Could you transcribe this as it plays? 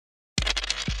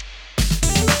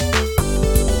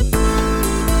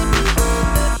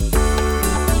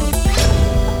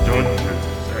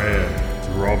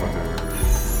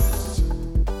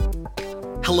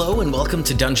Hello and welcome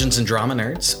to Dungeons and Drama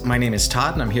Nerds. My name is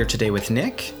Todd and I'm here today with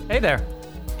Nick. Hey there.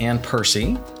 And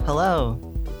Percy. Hello.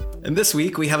 And this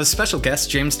week we have a special guest,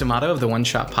 James D'Amato of the One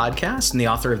Shot Podcast and the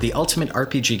author of the Ultimate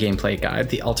RPG Gameplay Guide,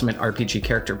 the Ultimate RPG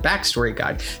Character Backstory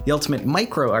Guide, the Ultimate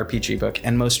Micro RPG Book,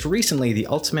 and most recently the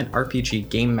Ultimate RPG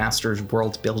Game Master's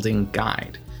World Building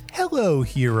Guide. Hello,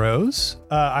 heroes.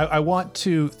 I want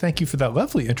to thank you for that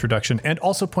lovely introduction and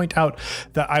also point out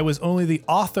that I was only the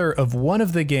author of one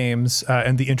of the games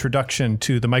and the introduction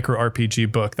to the micro RPG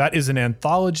book. That is an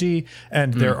anthology,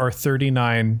 and there are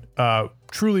 39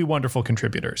 truly wonderful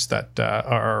contributors that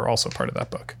are also part of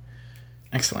that book.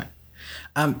 Excellent.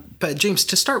 But James,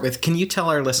 to start with, can you tell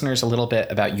our listeners a little bit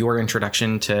about your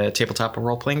introduction to tabletop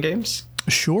role-playing games?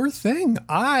 Sure thing.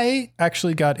 I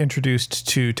actually got introduced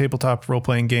to tabletop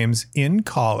role-playing games in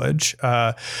college.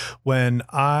 When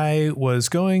I was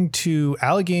going to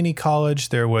Allegheny College,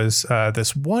 there was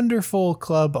this wonderful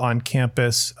club on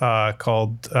campus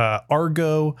called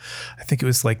Argo. I think it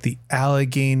was like the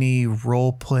Allegheny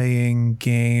Role-Playing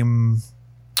Game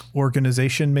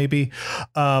organization, maybe.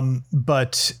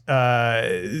 But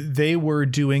they were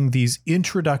doing these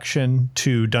introduction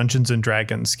to Dungeons and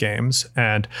Dragons games,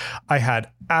 and I had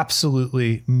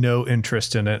absolutely no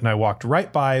interest in it, and I walked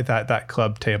right by that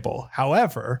club table.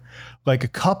 However, like a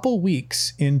couple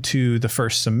weeks into the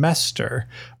first semester,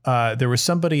 there was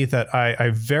somebody that I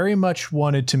very much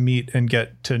wanted to meet and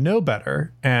get to know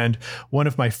better. And one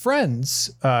of my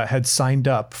friends had signed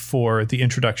up for the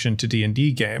introduction to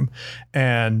D&D game.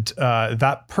 And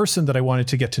that person that I wanted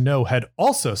to get to know had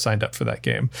also signed up for that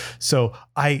game. So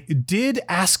I did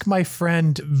ask my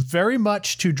friend very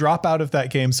much to drop out of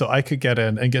that game so I could get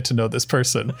in and get to know this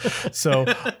person. So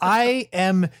I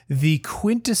am the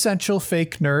quintessential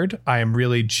fake nerd. I am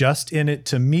really just in it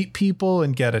to meet people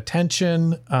and get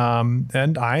attention.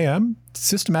 And I am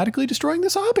systematically destroying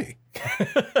this hobby.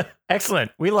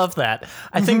 Excellent. We love that.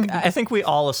 I think we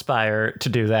all aspire to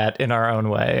do that in our own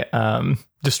way.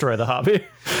 Destroy the hobby.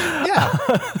 Yeah.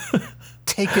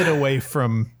 Take it away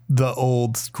from the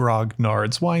old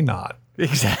grognards. Why not?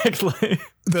 Exactly.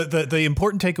 The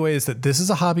important takeaway is that this is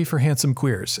a hobby for handsome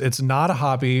queers. It's not a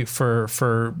hobby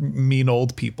for mean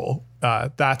old people.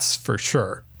 That's for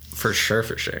sure. For sure.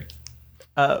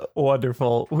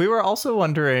 Wonderful. We were also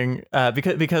wondering,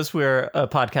 because we're a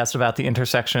podcast about the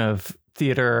intersection of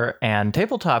theater and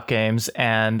tabletop games,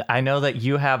 and I know that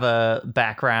you have a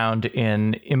background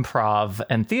in improv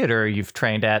and theater. You've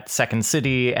trained at Second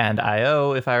City and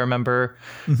IO, if I remember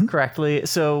correctly.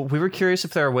 So we were curious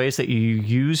if there are ways that you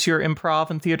use your improv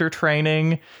and theater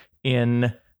training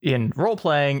in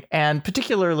role-playing, and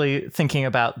particularly thinking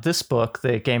about this book,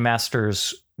 the Game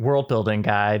Master's World Building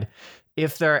Guide,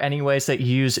 if there are any ways that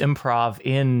you use improv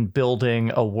in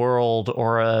building a world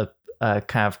or a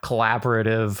kind of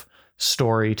collaborative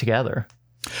story together.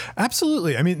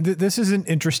 Absolutely. I mean, this is an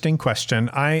interesting question.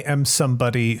 I am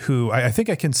somebody who I think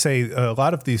I can say a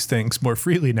lot of these things more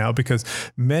freely now because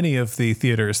many of the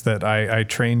theaters that I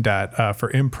trained at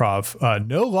for improv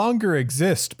no longer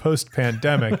exist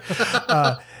post-pandemic.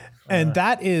 And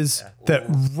that is that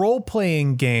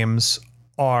role-playing games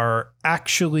are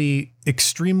actually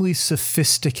extremely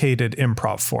sophisticated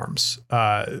improv forms.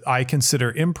 I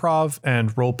consider improv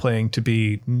and role-playing to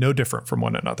be no different from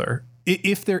one another.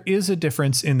 If there is a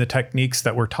difference in the techniques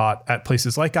that were taught at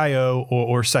places like IO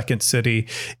or Second City,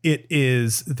 it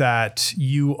is that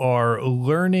you are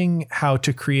learning how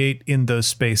to create in those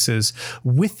spaces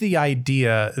with the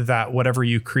idea that whatever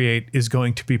you create is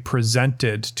going to be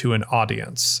presented to an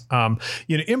audience.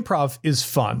 Improv is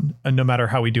fun, no matter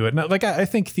how we do it. Now, I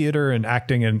think theater and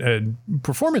acting and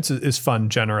performance is fun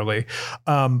generally,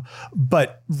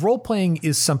 but role-playing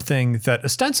is something that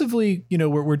ostensibly,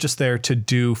 we're just there to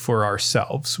do for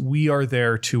ourselves. We are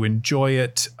there to enjoy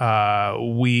it.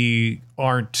 We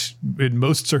aren't, in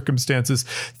most circumstances,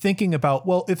 thinking about,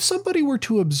 well, if somebody were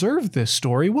to observe this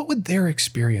story, what would their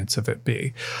experience of it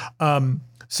be?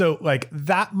 So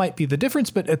that might be the difference.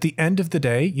 But at the end of the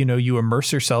day, you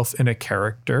immerse yourself in a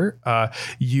character.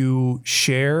 You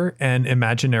share an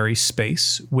imaginary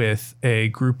space with a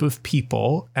group of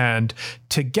people, and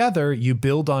together you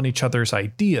build on each other's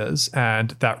ideas.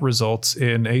 And that results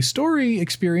in a story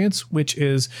experience, which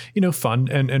is, fun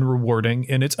and rewarding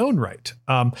in its own right.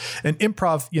 And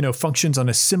improv, functions on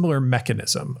a similar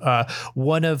mechanism.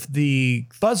 One of the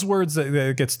buzzwords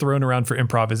that gets thrown around for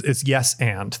improv is yes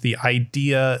and, the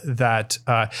idea idea that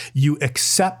you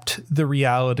accept the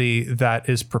reality that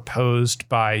is proposed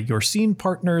by your scene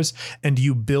partners and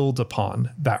you build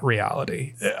upon that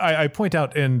reality. I point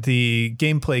out in the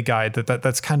gameplay guide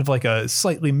that's kind of like a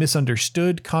slightly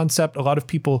misunderstood concept. A lot of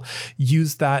people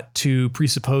use that to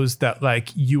presuppose that like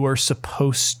you are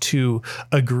supposed to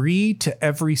agree to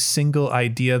every single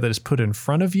idea that is put in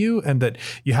front of you and that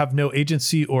you have no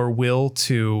agency or will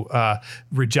to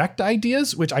reject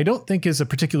ideas, which I don't think is a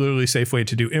particularly safe way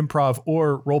to do improv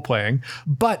or role playing.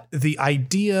 But the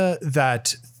idea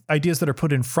that ideas that are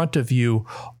put in front of you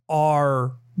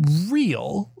are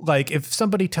real. Like if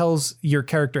somebody tells your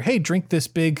character, hey, drink this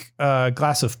big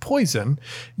glass of poison,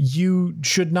 you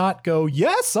should not go,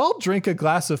 yes, I'll drink a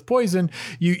glass of poison.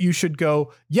 You should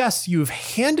go, yes, you've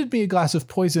handed me a glass of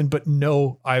poison, but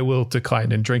no, I will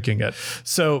decline in drinking it.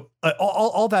 So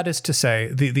all that is to say,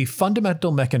 the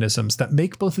fundamental mechanisms that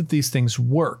make both of these things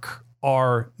work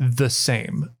are the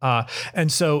same.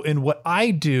 And so in what I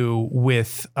do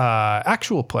with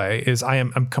actual play is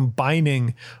I'm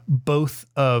combining both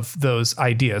of those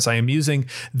ideas. I am using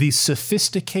the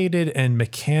sophisticated and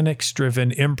mechanics-driven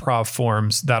improv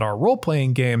forms that are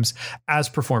role-playing games as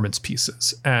performance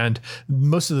pieces. And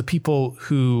most of the people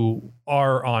who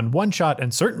are on One Shot,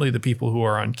 and certainly the people who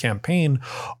are on Campaign,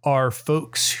 are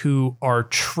folks who are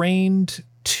trained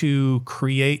to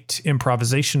create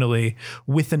improvisationally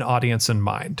with an audience in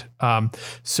mind.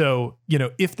 So,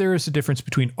 if there is a difference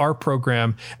between our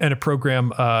program and a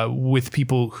program with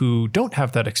people who don't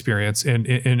have that experience in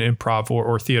improv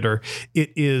or theater,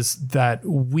 it is that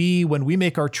when we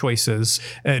make our choices,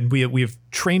 and we have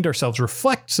trained ourselves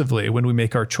reflexively when we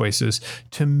make our choices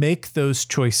to make those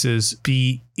choices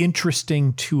be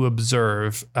interesting to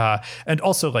observe, and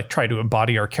also like try to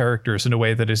embody our characters in a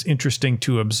way that is interesting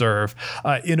to observe,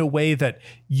 in a way that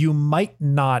you might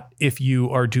not if you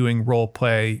are doing role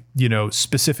play,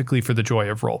 specifically for the joy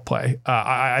of role play.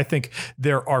 I think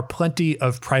there are plenty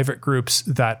of private groups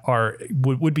that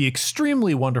would be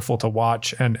extremely wonderful to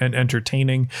watch and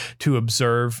entertaining to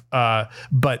observe,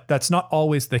 but that's not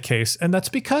always the case, and that's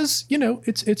because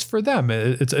it's for them.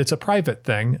 It's a private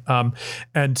thing,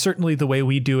 and certainly the way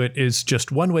we do it is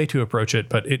just one way to approach it,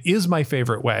 but it is my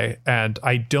favorite way, and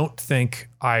I don't think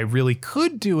I really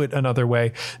could do it another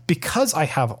way because I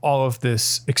have all of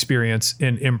this experience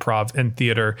in improv and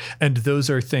theater, and those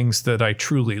are things that I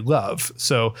truly love.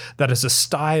 So that is a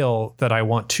style that I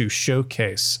want to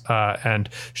showcase and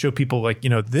show people like,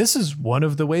 this is one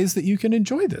of the ways that you can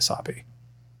enjoy this hobby.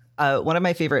 One of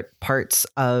my favorite parts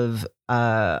of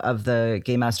the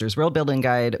Game Master's World Building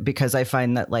Guide, because I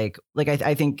find that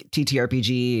I think the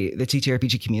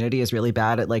TTRPG community is really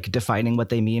bad at like defining what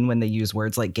they mean when they use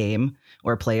words like game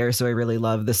or player. So I really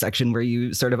love the section where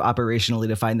you sort of operationally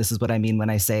define, this is what I mean when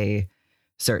I say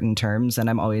certain terms. And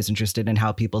I'm always interested in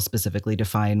how people specifically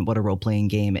define what a role-playing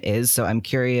game is. So I'm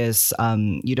curious,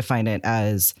 you define it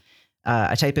as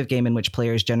a type of game in which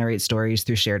players generate stories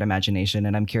through shared imagination.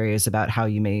 And I'm curious about how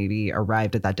you maybe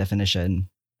arrived at that definition.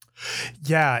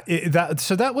 Yeah,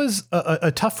 that was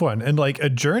a tough one, and like a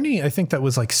journey. I think that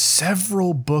was like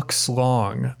several books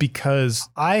long, because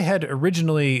I had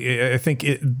originally, I think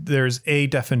there's a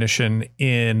definition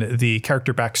in the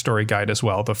Character Backstory Guide as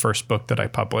well, the first book that I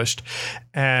published,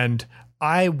 and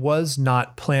I was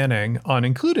not planning on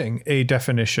including a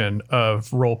definition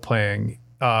of role playing.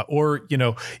 Or,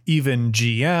 even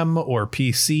GM or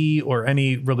PC or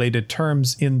any related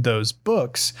terms in those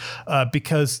books,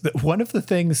 because one of the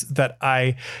things that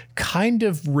I kind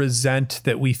of resent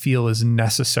that we feel is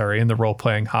necessary in the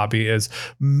role-playing hobby is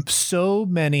so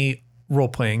many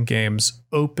role-playing games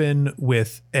open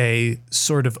with a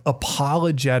sort of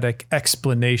apologetic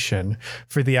explanation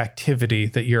for the activity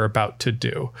that you're about to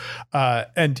do.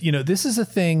 And this is a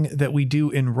thing that we do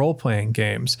in role-playing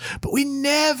games, but we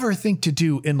never think to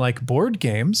do in like board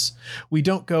games. We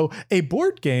don't go, a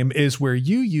board game is where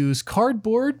you use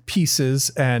cardboard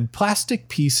pieces and plastic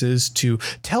pieces to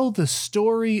tell the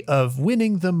story of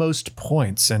winning the most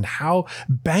points and how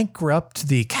bankrupt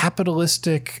the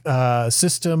capitalistic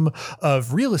system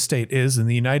of real estate is in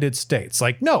the United States.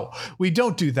 Like, no, we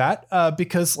don't do that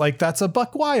because like that's a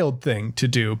buck wild thing to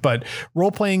do. But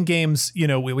role-playing games,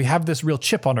 we have this real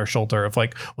chip on our shoulder of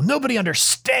like, well, nobody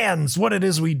understands what it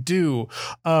is we do.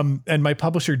 And my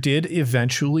publisher did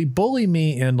eventually bully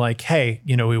me in like, hey,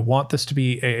 we want this to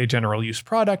be a general use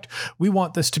product. We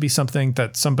want this to be something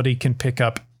that somebody can pick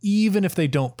up even if they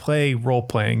don't play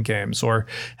role-playing games or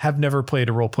have never played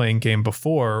a role-playing game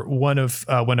before. One of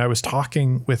when I was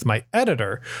talking with my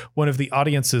editor, one of the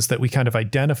audiences that we kind of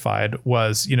identified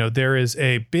was, there is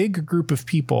a big group of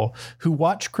people who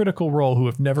watch Critical Role who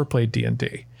have never played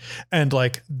D&D. And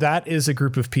like, that is a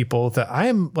group of people that I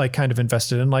am like kind of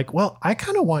invested in. Like, well, I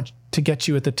kind of want to get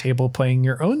you at the table playing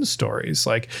your own stories.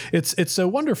 Like, it's so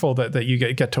wonderful that you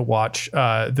get to watch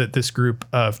that this group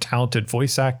of talented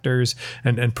voice actors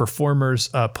and performers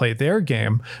play their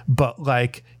game. But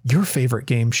like, your favorite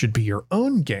game should be your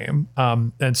own game.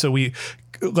 And so we,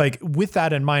 like, with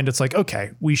that in mind, it's like,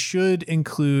 okay, we should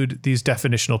include these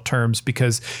definitional terms,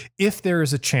 because if there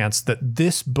is a chance that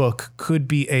this book could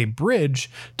be a bridge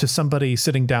to somebody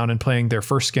sitting down and playing their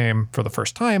first game for the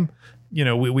first time,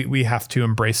 we have to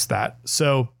embrace that.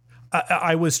 So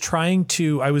I was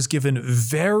given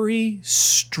very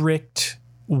strict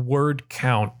word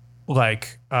count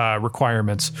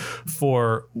requirements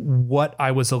for what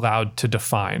I was allowed to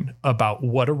define about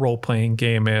what a role-playing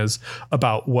game is,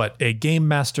 about what a game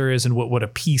master is, and what a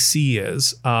PC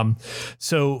is.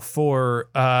 So for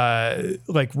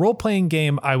role-playing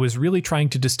game, I was really trying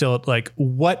to distill it, like,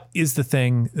 what is the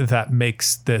thing that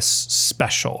makes this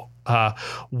special?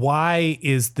 Why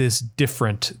is this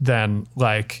different than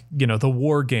the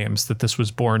war games that this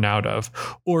was born out of,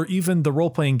 or even the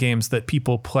role-playing games that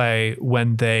people play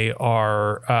when they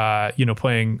are,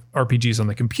 playing RPGs on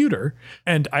the computer?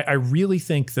 And I really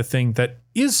think the thing that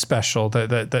is special,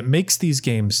 that makes these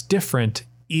games different,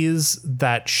 is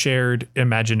that shared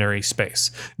imaginary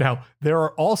space. Now, there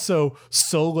are also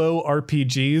solo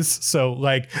RPGs, so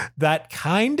that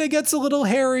kind of gets a little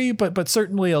hairy, but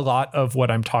certainly a lot of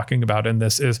what I'm talking about in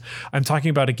this is I'm talking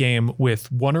about a game with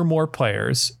one or more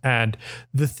players, and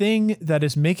the thing that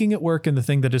is making it work and the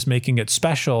thing that is making it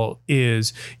special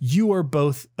is you are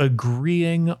both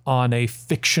agreeing on a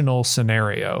fictional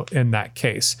scenario in that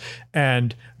case,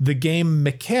 and the game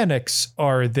mechanics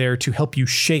are there to help you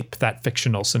shape that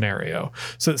fictional scenario.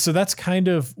 So that's kind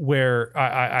of where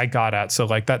I got at. So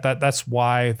that's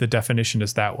why the definition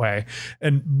is that way.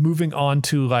 And moving on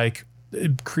to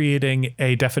creating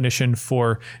a definition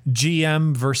for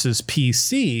GM versus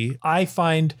PC, I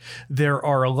find there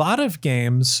are a lot of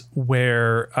games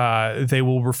where they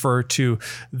will refer to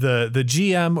the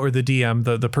GM or the DM,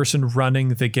 the person running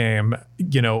the game,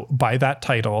 by that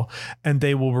title, and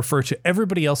they will refer to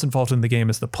everybody else involved in the game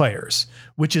as the players,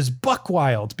 which is buck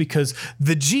wild, because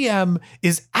the GM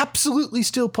is absolutely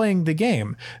still playing the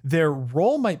game. Their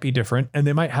role might be different and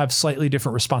they might have slightly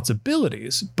different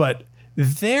responsibilities, but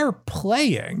they're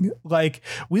playing.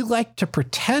 We like to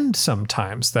pretend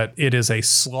sometimes that it is a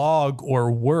slog or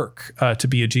work to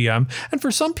be a GM. And for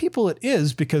some people it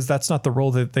is, because that's not the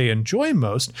role that they enjoy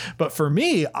most. But for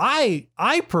me, I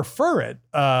prefer it.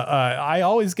 I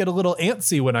always get a little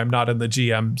antsy when I'm not in the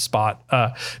GM spot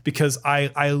because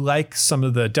I like some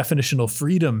of the definitional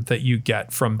freedom that you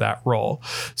get from that role.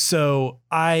 So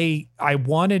I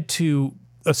wanted to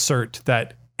assert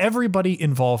that everybody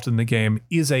involved in the game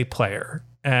is a player,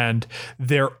 and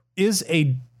there is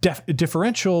a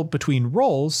differential between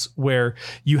roles where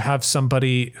you have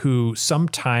somebody who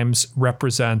sometimes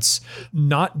represents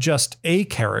not just a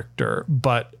character,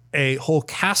 but a whole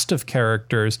cast of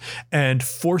characters and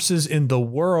forces in the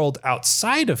world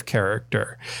outside of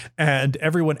character, and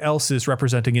everyone else is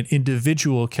representing an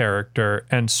individual character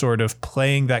and sort of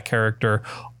playing that character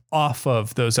off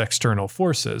of those external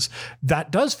forces. That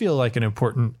does feel like an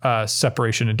important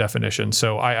separation and definition.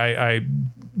 So I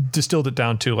distilled it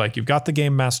down to you've got the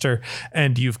game master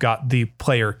and you've got the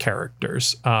player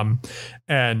characters.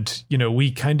 And,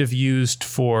 we kind of used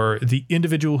for the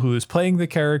individual who is playing the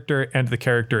character and the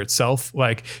character itself,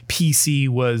 PC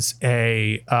was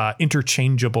a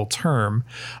interchangeable term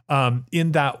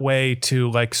in that way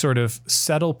to sort of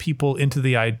settle people into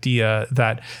the idea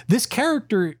that this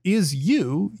character is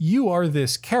you are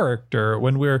this character.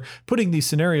 When we're putting these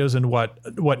scenarios and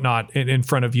whatnot in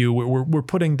front of you, we're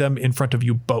putting them in front of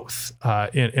you both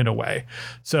in a way.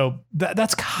 So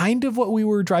that's kind of what we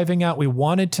were driving at. We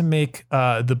wanted to make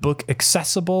the book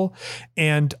accessible,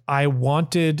 and I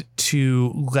wanted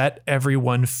to let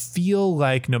everyone feel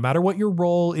like no matter what your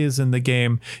role is in the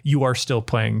game, you are still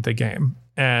playing the game,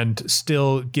 and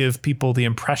still give people the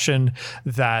impression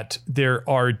that there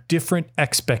are different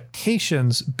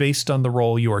expectations based on the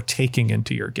role you are taking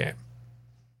into your game.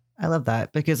 I love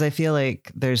that, because I feel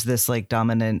like there's this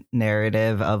dominant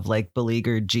narrative of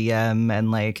beleaguered GM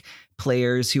and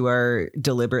players who are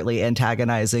deliberately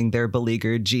antagonizing their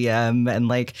beleaguered GM,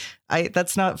 and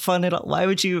that's not fun at all. Why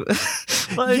would you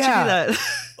do that?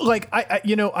 like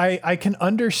I can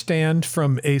understand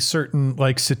from a certain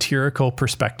like satirical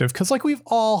perspective, because like we've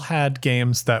all had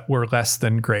games that were less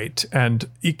than great, and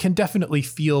it can definitely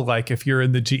feel like if you're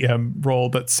in the GM role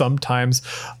that sometimes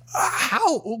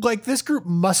how like this group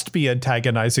must be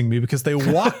antagonizing me because they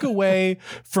walk away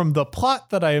from the plot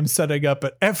that I am setting up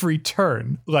at every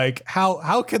turn. Like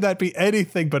how can that be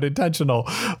anything but intentional?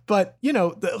 But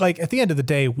like at the end of the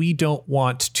day, we don't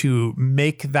want to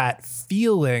make that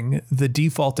feeling the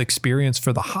default experience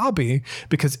for the hobby,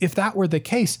 because if that were the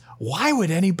case, why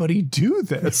would anybody do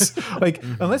this? Like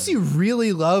unless you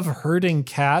really love herding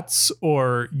cats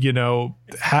or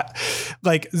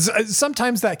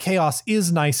sometimes that chaos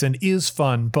is nice and is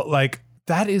fun, but like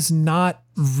that is not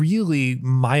really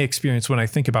my experience when I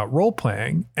think about role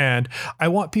playing. And I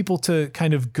want people to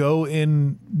kind of go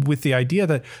in with the idea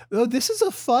that, oh, this is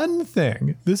a fun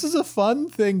thing. This is a fun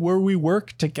thing where we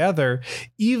work together.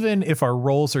 Even if our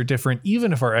roles are different,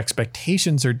 even if our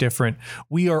expectations are different,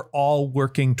 we are all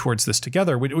working towards this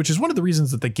together, which is one of the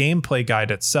reasons that the gameplay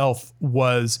guide itself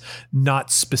was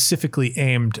not specifically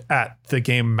aimed at the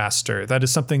game master. That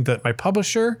is something that my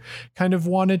publisher kind of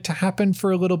wanted to happen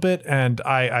for a little bit. And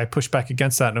I pushed back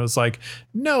against that, and it was like,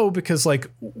 no, because like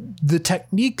the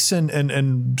techniques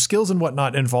and skills and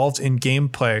whatnot involved in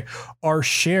gameplay are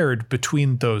shared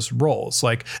between those roles.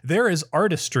 Like there is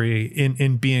artistry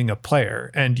in being a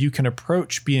player, and you can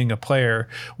approach being a player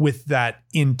with that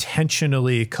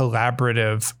intentionally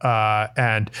collaborative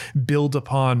and build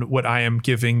upon what I am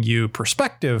giving you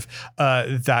perspective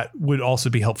that would also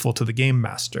be helpful to the game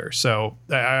master. So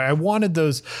I wanted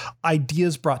those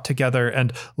ideas brought together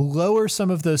and lower some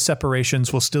of those separations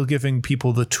while still giving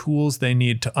people the tools they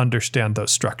need to understand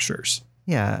those structures.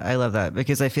 Yeah, I love that,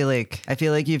 because I feel like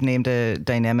you've named a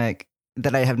dynamic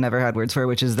that I have never had words for,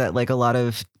 which is that like a lot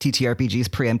of TTRPGs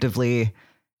preemptively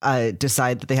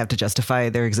decide that they have to justify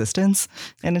their existence.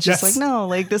 And it's just like, no,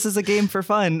 like this is a game for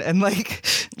fun. And like,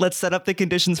 let's set up the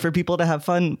conditions for people to have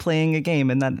fun playing a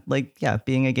game. And that like, yeah,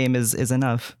 being a game is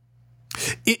enough.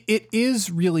 It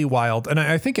is really wild. And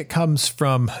I think it comes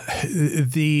from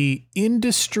the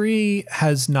industry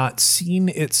has not seen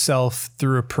itself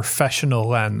through a professional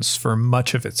lens for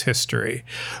much of its history,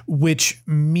 which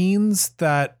means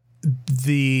that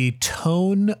the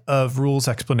tone of rules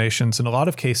explanations in a lot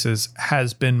of cases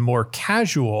has been more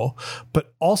casual,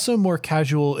 but also more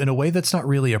casual in a way that's not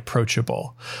really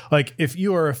approachable. Like if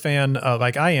you are a fan,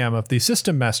 like I am, of the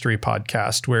System Mastery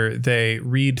podcast, where they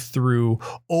read through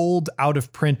old out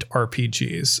of print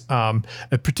RPGs,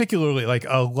 particularly like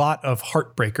a lot of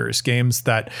Heartbreakers, games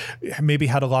that maybe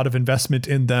had a lot of investment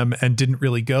in them and didn't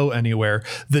really go anywhere.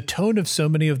 The tone of so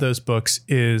many of those books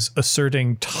is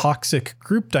asserting toxic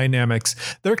group dynamics.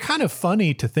 They're kind of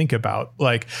funny to think about.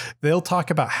 Like they'll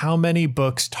talk about how many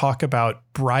books talk about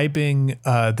bribing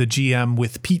the GM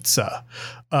with pizza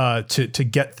to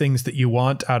get things that you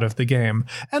want out of the game.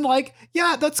 And like,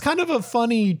 yeah, that's kind of a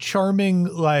funny, charming,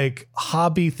 like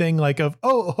hobby thing, like of,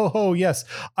 oh, yes,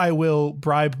 I will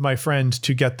bribe my friend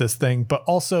to get this thing. But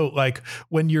also like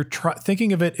when you're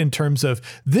thinking of it in terms of,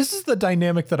 this is the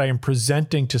dynamic that I am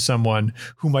presenting to someone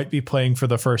who might be playing for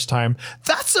the first time.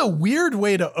 That's a weird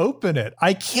way to open it.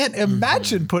 I can't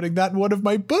imagine putting that in one of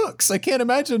my books. I can't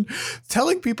imagine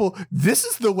telling people this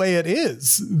is the way it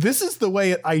is. This is the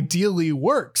way it ideally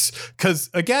works. Because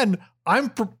again,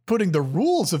 I'm putting the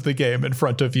rules of the game in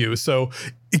front of you. So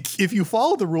if you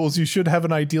follow the rules, you should have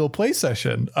an ideal play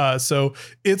session. So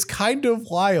it's kind of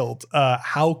wild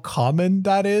how common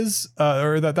that is,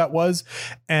 or that was,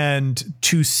 and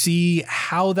to see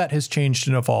how that has changed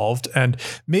and evolved. And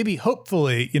maybe,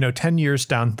 hopefully, 10 years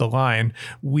down the line,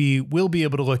 we will be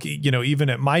able to look, even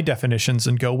at my definitions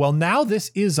and go, well, now this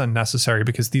is unnecessary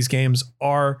because these games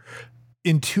are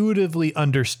intuitively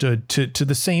understood to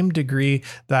the same degree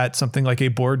that something like a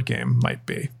board game might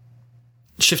be.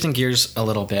 Shifting gears a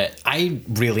little bit, I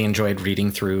really enjoyed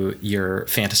reading through your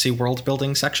fantasy world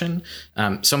building section.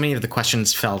 So many of the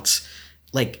questions felt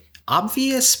like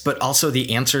obvious, but also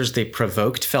the answers they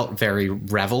provoked felt very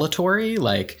revelatory.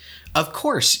 Like, of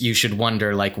course you should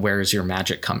wonder, like, where is your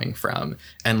magic coming from?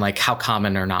 And like, how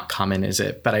common or not common is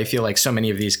it? But I feel like so many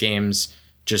of these games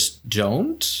just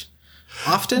don't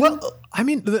often. Well, I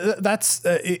mean, that's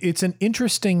it's an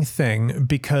interesting thing,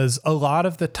 because a lot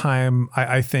of the time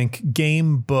I think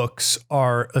game books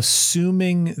are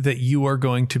assuming that you are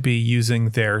going to be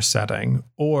using their setting,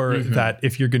 or that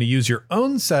if you're going to use your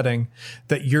own setting,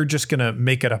 that you're just going to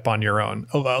make it up on your own.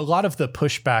 A lot of the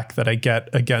pushback that I get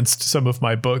against some of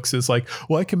my books is like,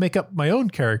 well, I can make up my own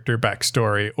character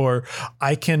backstory, or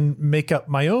I can make up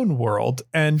my own world.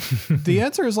 And the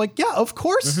answer is like, yeah, of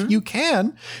course you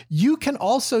can. You can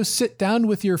also sit down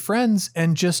with your friends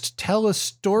and just tell a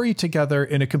story together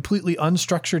in a completely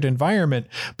unstructured environment,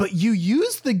 but you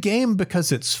use the game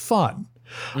because it's fun.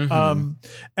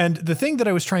 And the thing that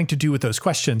I was trying to do with those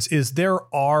questions is there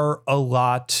are a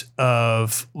lot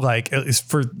of, like, at least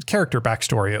for character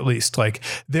backstory, at least, like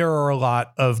there are a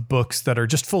lot of books that are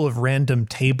just full of random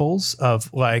tables of,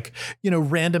 like, you know,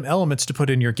 random elements to put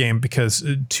in your game, because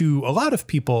to a lot of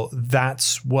people,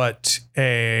 that's what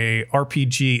a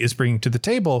RPG is bringing to the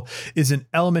table, is an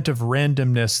element of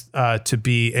randomness to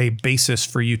be a basis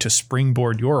for you to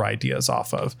springboard your ideas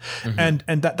off of. And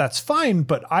that's fine,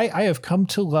 but I have come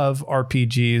to love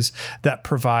RPGs that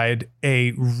provide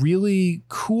a really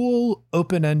cool,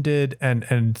 open-ended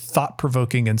and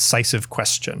thought-provoking, incisive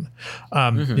question.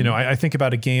 You know, I think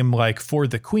about a game like For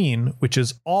the Queen, which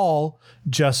is all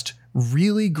just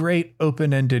really great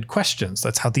open-ended questions.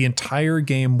 That's how the entire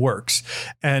game works.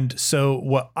 And so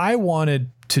what I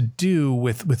wanted to do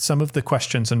with some of the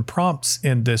questions and prompts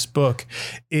in this book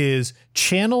is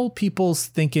channel people's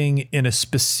thinking in a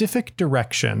specific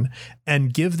direction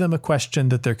and give them a question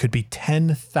that there could be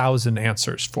 10,000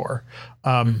 answers for,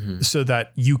 so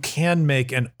that you can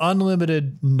make an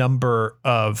unlimited number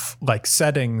of, like,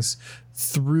 settings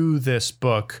through this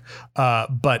book,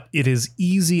 but it is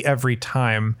easy every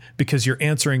time because you're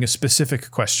answering a specific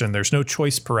question. There's no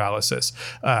choice paralysis.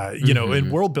 You know,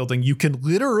 in world building, you can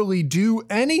literally do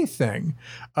anything.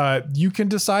 You can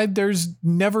decide there's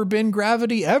never been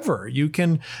gravity ever. You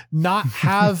can not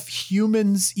have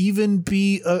humans even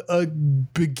be a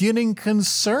beginning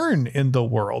concern in the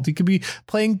world. You could be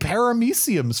playing parameciums,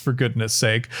 for goodness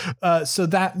sake. So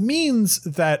that means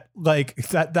that, like,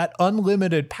 that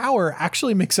unlimited power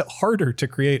actually makes it harder to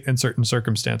create in certain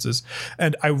circumstances.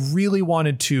 And I really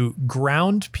wanted to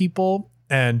ground people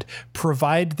and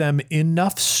provide them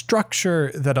enough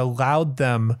structure that allowed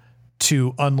them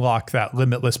to unlock that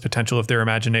limitless potential of their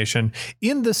imagination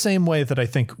in the same way that I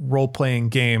think role-playing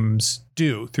games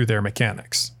do through their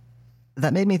mechanics.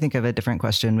 That made me think of a different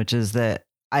question, which is that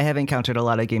I have encountered a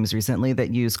lot of games recently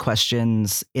that use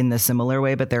questions in the similar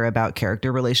way, but they're about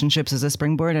character relationships as a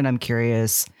springboard. And I'm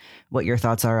curious what your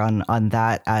thoughts are on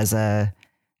that as a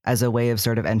way of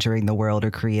sort of entering the world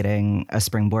or creating a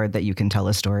springboard that you can tell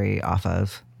a story off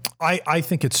of. I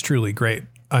think it's truly great.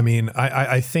 I mean,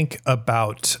 I think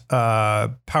about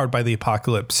Powered by the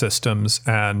Apocalypse systems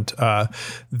and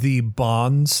the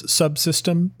Bonds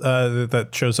subsystem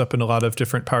that shows up in a lot of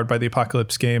different Powered by the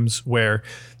Apocalypse games, where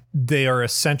they are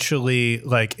essentially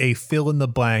like a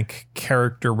fill-in-the-blank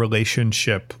character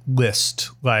relationship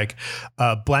list, like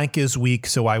blank is weak,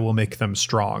 so I will make them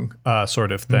strong,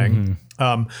 sort of thing,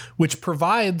 which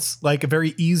provides like a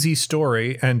very easy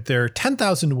story. And there are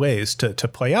 10,000 ways to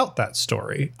play out that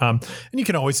story. And you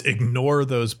can always ignore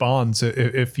those bonds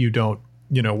if you don't,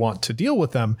 you know, want to deal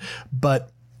with them.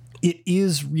 But it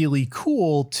is really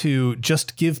cool to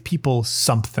just give people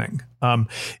something.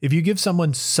 If you give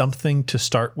someone something to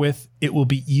start with, it will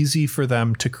be easy for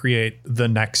them to create the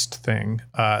next thing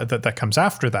that comes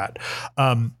after that.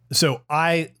 So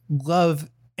I love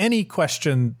any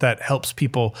question that helps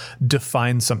people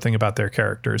define something about their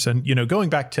characters. And, you know, going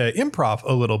back to improv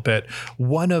a little bit,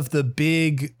 one of the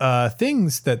big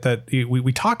things that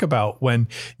we talk about when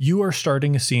you are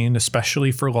starting a scene,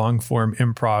 especially for long form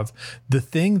improv, the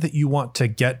thing that you want to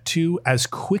get to as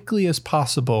quickly as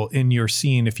possible in your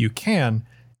scene, if you can,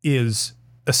 is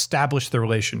establish the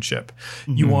relationship.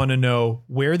 You want to know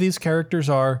where these characters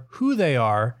are, who they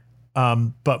are,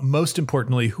 but most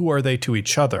importantly, who are they to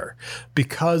each other?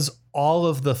 Because all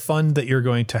of the fun that you're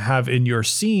going to have in your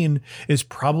scene is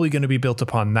probably going to be built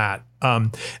upon that.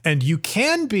 And you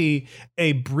can be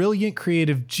a brilliant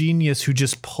creative genius who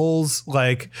just pulls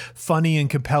like funny and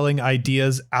compelling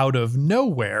ideas out of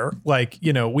nowhere. Like,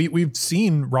 you know, we've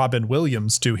seen Robin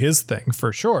Williams do his thing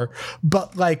for sure,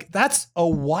 but like that's a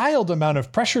wild amount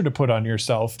of pressure to put on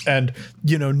yourself and,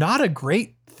 you know, not a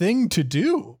great thing to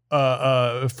do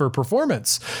for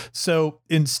performance. So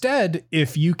instead,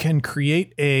 if you can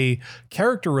create a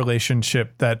character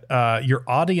relationship that your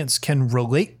audience can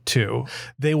relate to,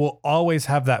 they will always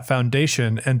have that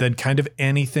foundation. And then kind of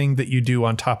anything that you do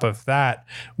on top of that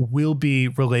will be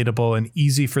relatable and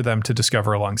easy for them to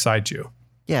discover alongside you.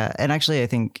 Yeah. And actually, I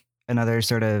think another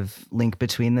sort of link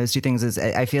between those two things is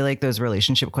I feel like those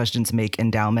relationship questions make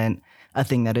endowment a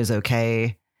thing that is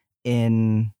okay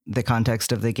in the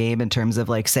context of the game, in terms of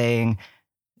like saying,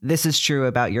 this is true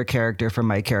about your character from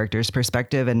my character's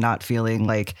perspective, and not feeling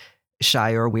like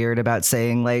shy or weird about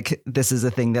saying like, this is a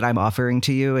thing that I'm offering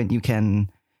to you and you can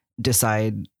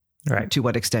decide to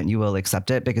what extent you will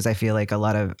accept it. Because I feel like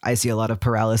I see a lot of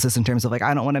paralysis in terms of like,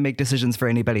 I don't want to make decisions for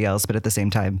anybody else, but at the same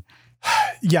time,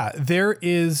 Yeah, there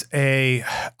is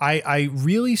I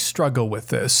really struggle with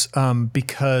this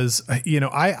because,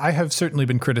 I have certainly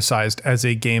been criticized as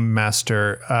a game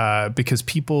master because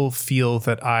people feel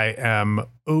that I am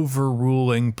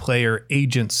overruling player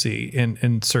agency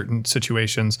in certain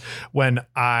situations when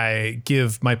I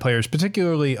give my players,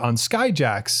 particularly on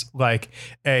Skyjacks, like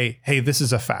hey, this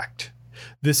is a fact.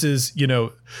 This is,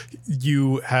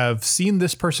 you have seen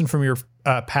this person from your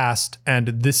past, and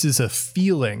this is a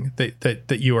feeling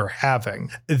that you are having.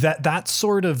 That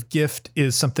sort of gift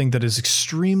is something that is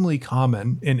extremely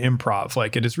common in improv.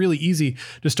 Like, it is really easy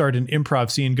to start an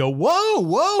improv scene and go, whoa,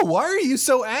 why are you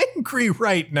so angry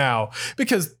right now?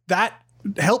 Because that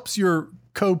helps your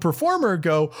co-performer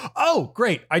go, oh,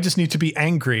 great, I just need to be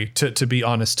angry to be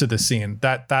honest to the scene.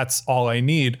 That's all I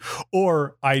need.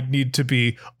 Or I need to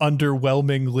be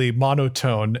underwhelmingly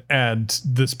monotone and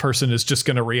this person is just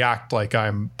going to react like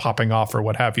I'm popping off or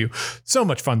what have you. So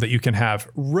much fun that you can have.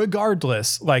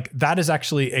 Regardless, like, that is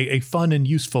actually a fun and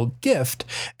useful gift,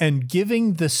 and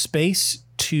giving the space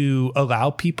to allow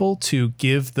people to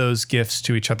give those gifts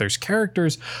to each other's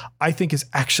characters, I think is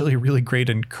actually really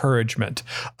great encouragement.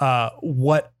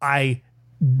 What I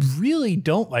really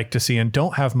don't like to see and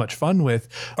don't have much fun with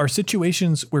are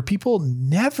situations where people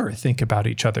never think about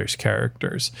each other's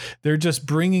characters. They're just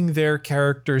bringing their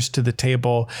characters to the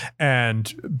table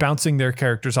and bouncing their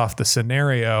characters off the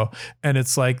scenario. And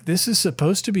it's like, this is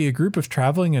supposed to be a group of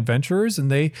traveling adventurers and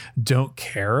they don't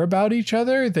care about each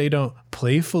other. They don't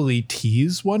playfully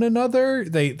tease one another.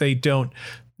 They don't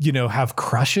have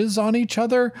crushes on each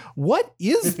other. What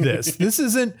is this? This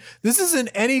isn't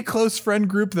any close friend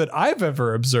group that I've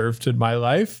ever observed in my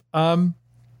life.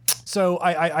 So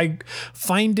I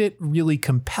find it really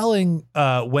compelling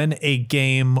when a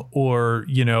game or,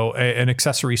 an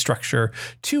accessory structure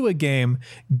to a game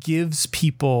gives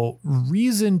people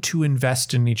reason to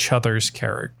invest in each other's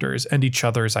characters and each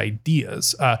other's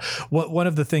ideas. One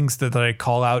of the things that I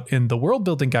call out in the world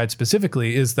building guide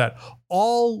specifically is that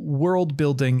all world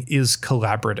building is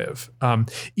collaborative.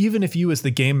 Even if you as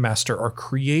the game master are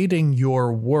creating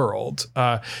your world,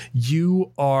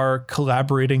 you are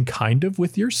collaborating kind of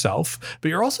with yourself, but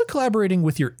you're also collaborating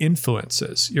with your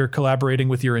influences. You're collaborating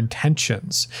with your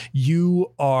intentions.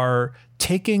 You are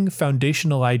taking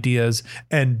foundational ideas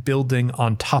and building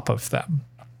on top of them.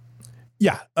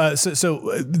 Yeah. So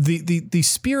the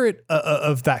spirit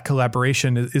of that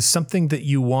collaboration is something that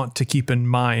you want to keep in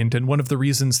mind. And one of the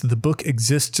reasons that the book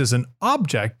exists as an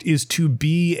object is to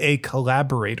be a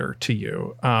collaborator to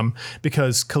you,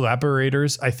 because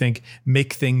collaborators, I think,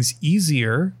 make things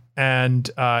easier. And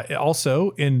also,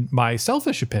 in my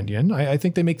selfish opinion, I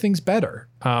think they make things better.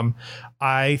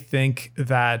 I think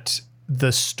that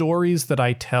the stories that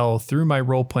I tell through my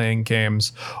role-playing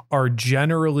games are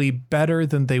generally better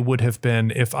than they would have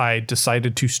been if I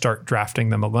decided to start drafting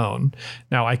them alone.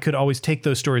 Now, I could always take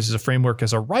those stories as a framework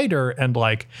as a writer and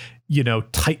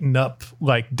tighten up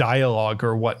like dialogue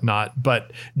or whatnot.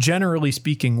 But generally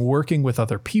speaking, working with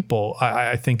other people,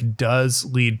 I think does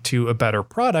lead to a better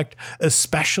product,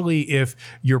 especially if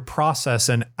your process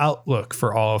and outlook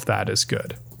for all of that is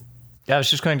good. Yeah, I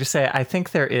was just going to say, I think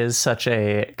there is such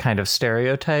a kind of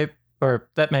stereotype, or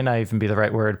that may not even be the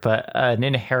right word, but an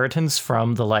inheritance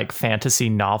from the fantasy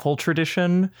novel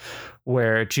tradition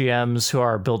where GMs who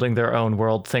are building their own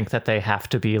world think that they have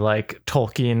to be like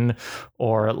Tolkien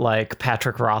or like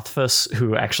Patrick Rothfuss,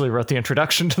 who actually wrote the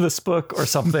introduction to this book or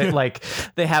something. Like,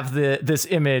 they have this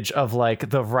image of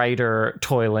like the writer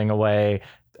toiling away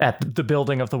at the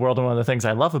building of the world. And one of the things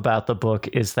I love about the book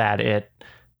is that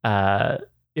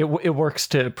it works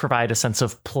to provide a sense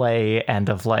of play and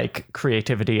of like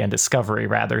creativity and discovery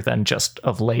rather than just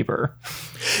of labor.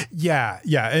 Yeah.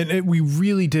 And we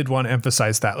really did want to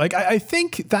emphasize that. Like, I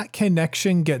think that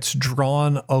connection gets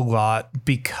drawn a lot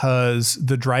because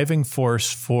the driving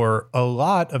force for a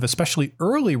lot of especially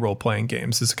early role-playing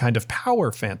games is a kind of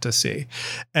power fantasy.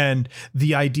 And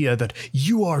the idea that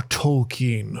you are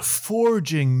Tolkien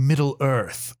forging Middle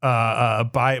Earth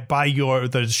by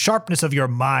the sharpness of your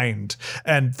mind,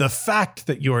 and the fact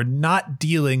that you're not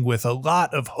dealing with a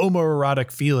lot of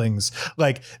homoerotic feelings,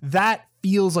 like that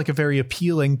feels like a very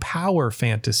appealing power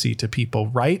fantasy to people,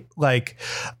 right? Like,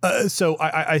 so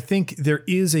I think there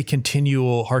is a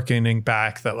continual hearkening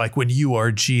back that like when you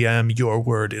are GM, your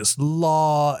word is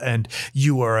law and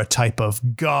you are a type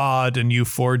of god and you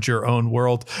forge your own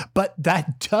world. But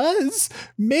that does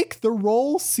make the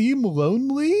role seem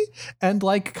lonely and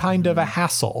like kind of a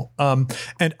hassle.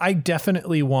 And I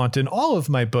definitely want in all of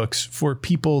my books for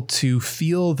people to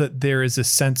feel that there is a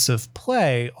sense of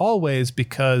play always,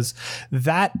 because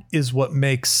that is what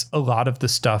makes a lot of the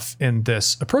stuff in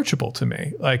this approachable to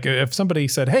me. Like if somebody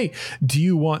said, hey, do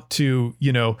you want to,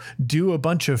 do a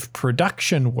bunch of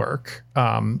production work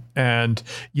and,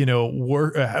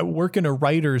 work in a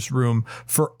writer's room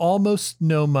for almost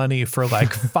no money for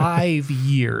like 5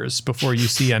 years before you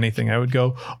see anything, I would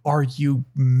go, are you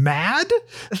mad?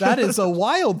 That is a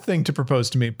wild thing to propose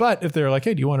to me. But if they're like,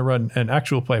 hey, do you want to run an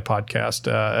actual play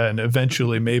podcast and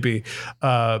eventually maybe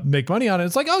make money on it?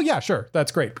 It's like, oh yeah, sure.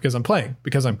 That's great because I'm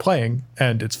playing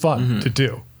and it's fun to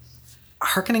do.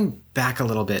 Harkening back a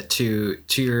little bit to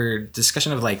your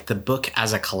discussion of like the book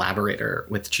as a collaborator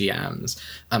with GMs,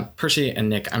 Percy and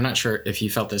Nick, I'm not sure if you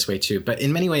felt this way too, but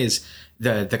in many ways,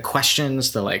 the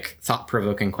questions, the like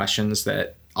thought-provoking questions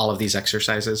that all of these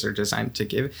exercises are designed to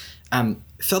give,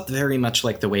 felt very much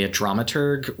like the way a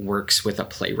dramaturg works with a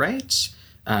playwright.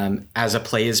 As a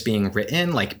play is being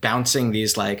written, like bouncing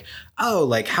these like, oh,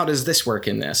 like how does this work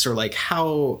in this? Or like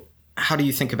how do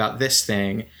you think about this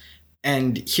thing?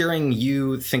 And hearing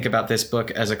you think about this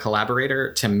book as a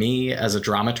collaborator, to me as a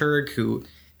dramaturg who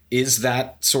is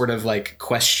that sort of like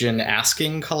question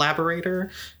asking collaborator,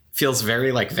 feels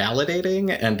very like validating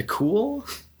and cool.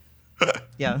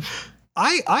 Yeah.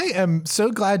 I am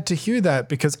so glad to hear that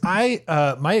because my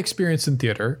experience in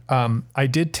theater, I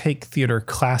did take theater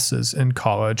classes in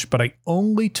college, but I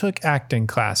only took acting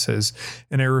classes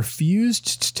and I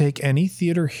refused to take any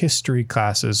theater history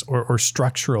classes or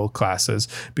structural classes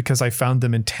because I found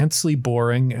them intensely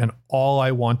boring and all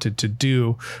I wanted to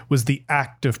do was the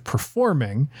act of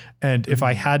performing. And if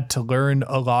I had to learn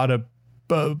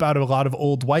about a lot of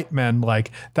old white men,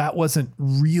 like that wasn't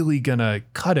really gonna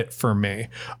cut it for me.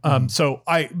 So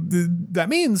that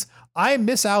means I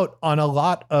miss out on a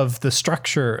lot of the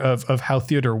structure of how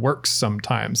theater works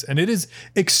sometimes. And it is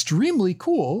extremely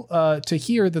cool to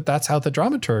hear that that's how the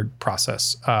dramaturg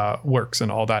process works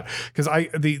and all that. Because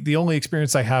the only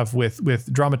experience I have with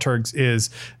dramaturgs is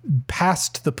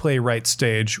past the playwright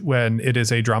stage when it is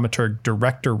a dramaturg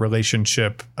director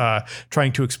relationship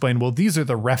trying to explain, well, these are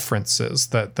the references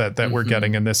that we're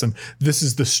getting in this. And this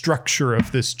is the structure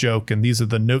of this joke. And these are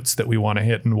the notes that we want to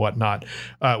hit and whatnot,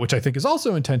 which I think is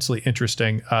also intensely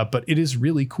interesting, but it is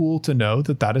really cool to know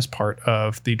that is part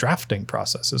of the drafting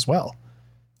process as well.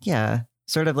 Yeah,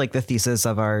 sort of like the thesis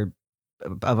of our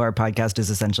podcast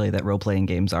is essentially that role-playing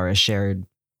games are a shared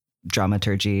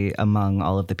dramaturgy among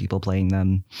all of the people playing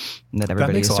them, and that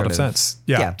everybody makes is a lot of sense.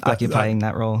 Yeah, occupying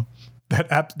that role.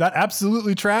 That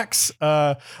absolutely tracks.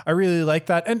 I really like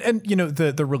that. And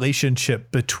the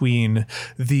relationship between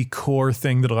the core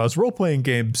thing that allows role-playing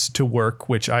games to work,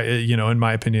 which in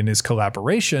my opinion is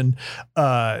collaboration,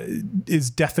 is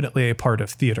definitely a part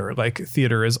of theater. Like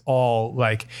theater is all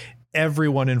like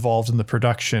everyone involved in the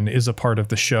production is a part of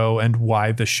the show and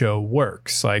why the show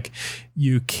works. Like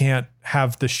you can't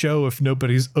have the show if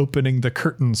nobody's opening the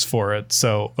curtains for it.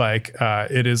 So like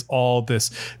it is all this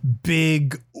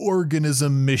big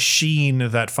organism machine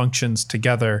that functions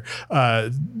together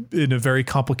in a very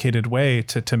complicated way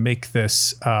to make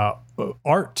this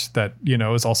art that,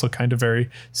 is also kind of very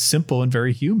simple and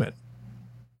very human.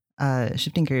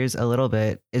 Shifting gears a little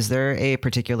bit, is there a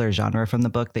particular genre from the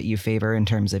book that you favor in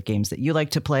terms of games that you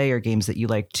like to play or games that you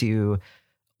like to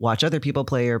watch other people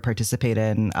play or participate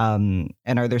in? And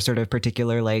are there sort of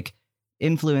particular like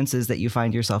influences that you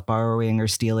find yourself borrowing or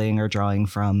stealing or drawing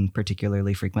from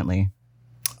particularly frequently?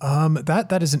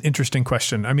 That is an interesting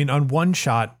question. I mean, on One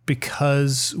Shot,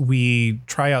 because we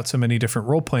try out so many different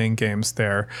role-playing games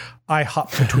there, I hop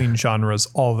between genres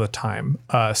all the time.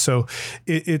 So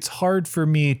it's hard for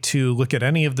me to look at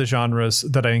any of the genres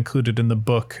that I included in the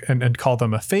book and call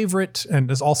them a favorite. And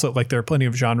there's also like there are plenty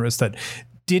of genres that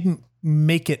didn't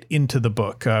make it into the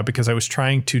book because I was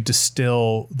trying to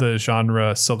distill the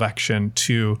genre selection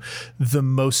to the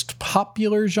most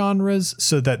popular genres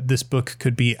so that this book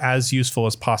could be as useful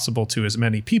as possible to as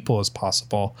many people as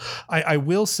possible. I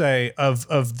will say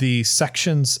of the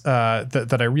sections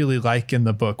that I really like in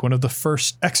the book, one of the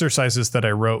first exercises that I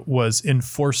wrote was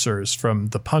Enforcers from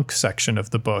the punk section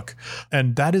of the book.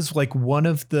 And that is like one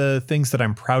of the things that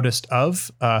I'm proudest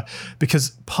of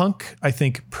because punk, I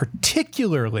think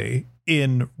particularly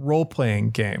in role-playing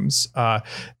games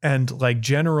and like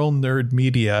general nerd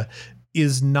media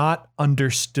is not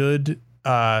understood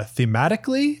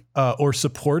thematically or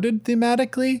supported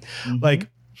thematically. Like,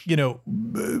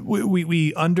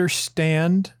 we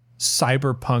understand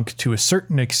cyberpunk to a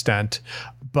certain extent,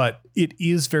 but it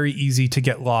is very easy to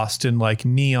get lost in like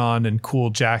neon and cool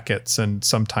jackets and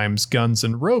sometimes guns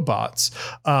and robots.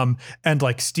 And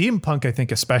like steampunk, I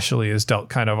think especially, is dealt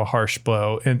kind of a harsh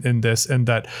blow in this, and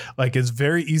that like it's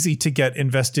very easy to get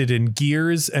invested in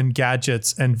gears and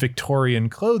gadgets and Victorian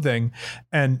clothing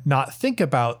and not think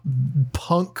about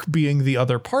punk being the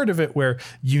other part of it, where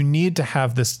you need to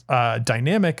have this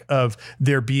dynamic of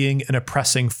there being an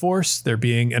oppressing force, there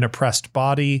being an oppressed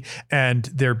body, and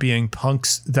there being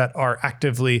punks that are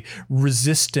actively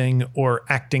resisting or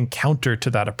acting counter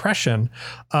to that oppression.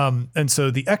 And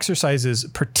so the exercises,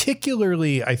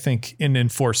 particularly, I think, in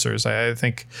Enforcers, I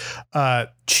think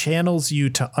channels you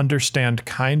to understand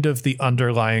kind of the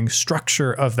underlying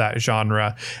structure of that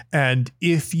genre. And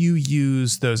if you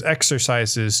use those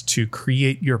exercises to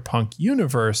create your punk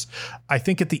universe, I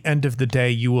think at the end of the day,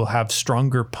 you will have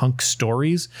stronger punk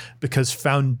stories, because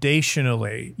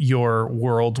foundationally your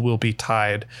world will be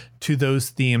tied to those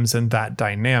themes and that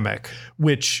dynamic,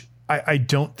 which I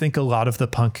don't think a lot of the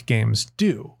punk games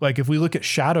do. Like if we look at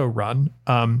Shadowrun,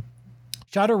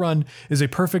 Shadowrun is a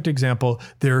perfect example.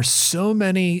 There are so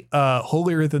many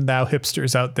holier than thou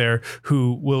hipsters out there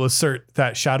who will assert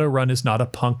that Shadowrun is not a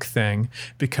punk thing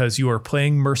because you are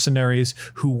playing mercenaries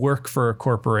who work for a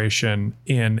corporation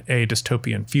in a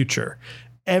dystopian future.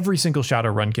 Every single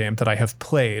Shadowrun game that I have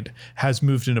played has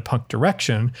moved in a punk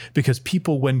direction, because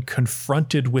people, when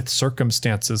confronted with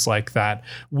circumstances like that,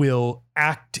 will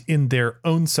act in their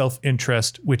own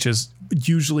self-interest, which is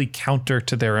usually counter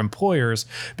to their employers,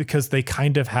 because they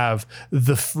kind of have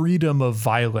the freedom of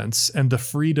violence and the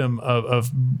freedom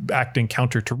of acting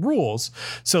counter to rules.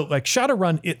 So like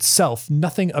Shadowrun itself,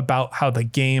 nothing about how the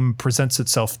game presents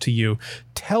itself to you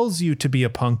tells you to be a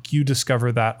punk. You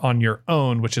discover that on your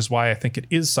own, which is why I think it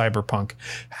is cyberpunk.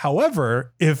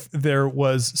 However, if there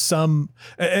was some,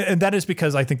 and that is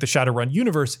because I think the Shadowrun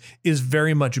universe is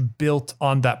very much built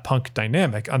on that punk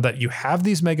dynamic, on that you have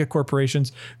these mega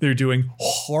corporations, they're doing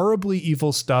horribly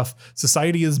evil stuff,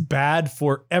 society is bad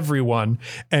for everyone,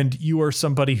 and you are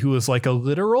somebody who is like a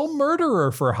literal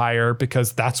murderer for hire,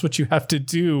 because that's what you have to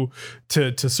do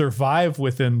to survive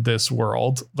within this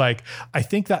world. Like, I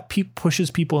think that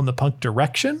pushes people in the punk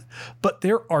direction, but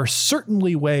there are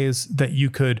certainly ways that you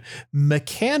could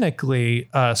mechanically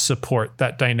support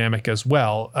that dynamic as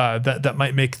well, that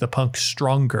might make the punk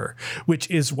stronger, which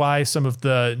is why some of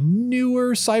the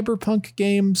newer cyberpunk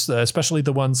games, especially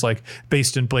the ones like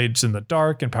based in Blades in the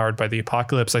Dark and Powered by the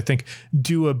Apocalypse, I think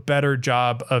do a better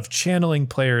job of channeling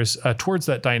players towards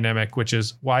that dynamic, which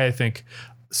is why I think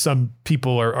some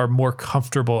people are more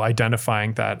comfortable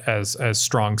identifying that as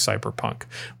strong cyberpunk,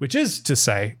 which is to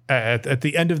say, at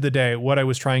the end of the day, what I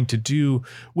was trying to do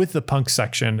with the punk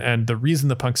section, and the reason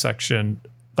the punk section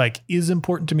like is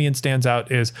important to me and stands out,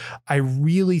 is I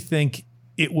really think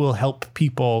it will help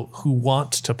people who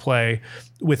want to play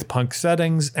with punk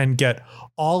settings and get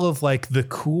all of like the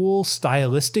cool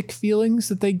stylistic feelings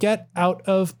that they get out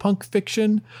of punk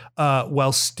fiction,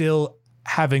 while still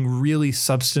having really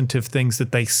substantive things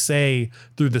that they say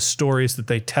through the stories that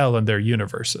they tell in their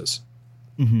universes.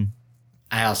 Mm-hmm.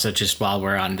 I also, just while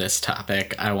we're on this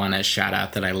topic, I want to shout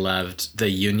out that I loved the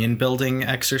union building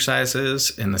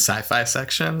exercises in the sci-fi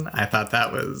section. I thought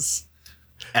that was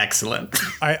excellent.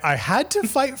 I had to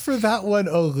fight for that one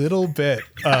a little bit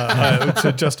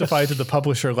to justify to the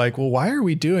publisher, like, well, why are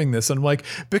we doing this? And I'm like,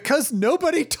 because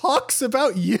nobody talks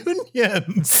about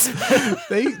unions.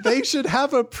 They should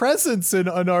have a presence in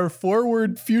our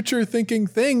forward future thinking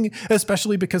thing,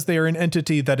 especially because they are an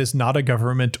entity that is not a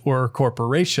government or a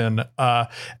corporation.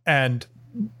 And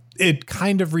it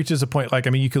kind of reaches a point, like,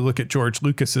 I mean, you could look at George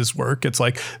Lucas's work. It's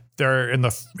like they're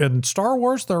in Star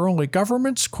Wars, there are only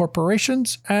governments,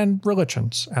 corporations, and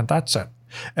religions, and that's it.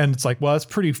 And it's like, well, that's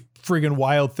pretty friggin'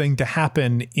 wild thing to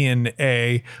happen in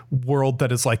a world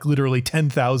that is like literally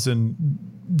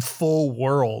 10,000 full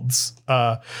worlds.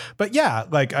 But yeah,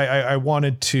 like I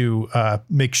wanted to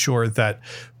make sure that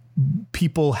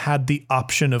people had the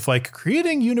option of like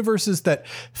creating universes that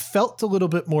felt a little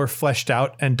bit more fleshed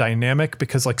out and dynamic,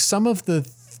 because like some of the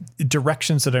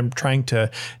directions that I'm trying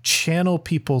to channel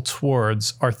people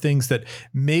towards are things that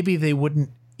maybe they wouldn't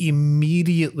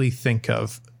immediately think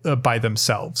of by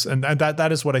themselves. And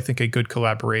that is what I think a good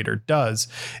collaborator does,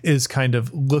 is kind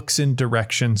of looks in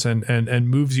directions and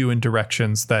moves you in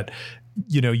directions that,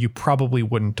 you know, you probably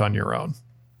wouldn't on your own.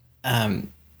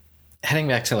 Heading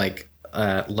back to like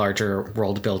larger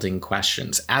world building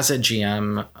questions, as a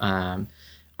GM,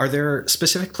 are there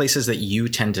specific places that you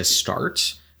tend to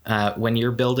start when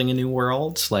you're building a new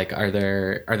world? Like, are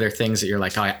there things that you're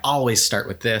like, oh, I always start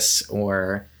with this?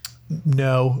 Or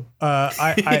No,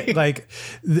 I like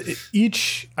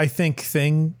each, I think,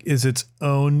 thing is its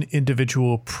own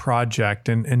individual project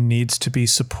and needs to be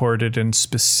supported in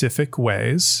specific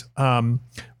ways.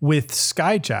 With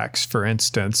Skyjacks, for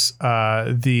instance,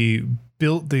 the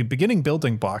beginning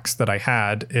building blocks that I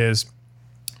had is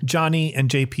Johnny and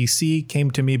JPC came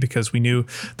to me because we knew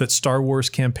that Star Wars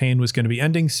campaign was going to be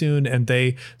ending soon, and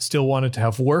they still wanted to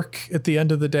have work at the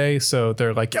end of the day. So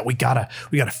they're like, yeah, we gotta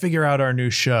figure out our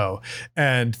new show.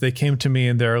 And they came to me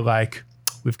and they're like,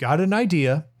 we've got an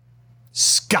idea,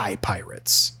 Sky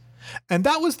Pirates. And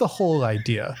that was the whole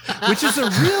idea, which is a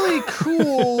really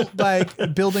cool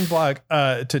like building block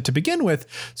to begin with.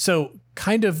 So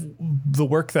kind of the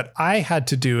work that I had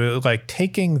to do, like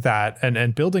taking that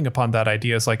and building upon that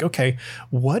idea is like, okay,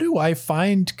 what do I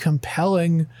find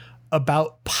compelling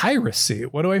about piracy?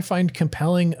 What do I find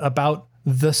compelling about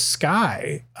the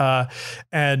sky?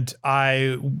 And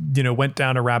I, went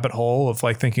down a rabbit hole of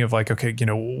like thinking of like, okay,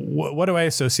 what do I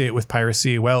associate with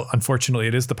piracy? Well, unfortunately,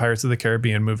 it is the Pirates of the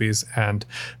Caribbean movies. And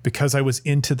because I was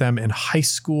into them in high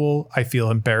school, I feel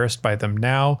embarrassed by them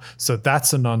now. So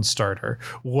that's a non-starter.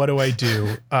 What do I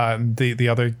do? The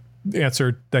other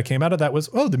answer that came out of that was,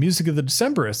 the music of the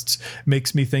Decemberists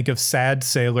makes me think of sad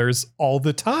sailors all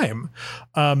the time.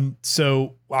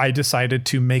 So I decided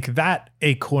to make that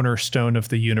a cornerstone of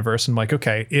the universe. I'm like,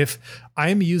 okay, if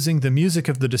I'm using the music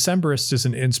of the Decemberists as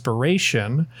an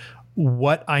inspiration,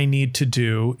 what I need to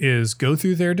do is go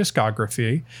through their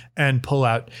discography and pull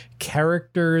out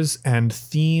characters and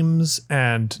themes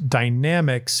and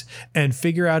dynamics and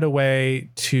figure out a way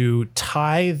to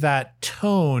tie that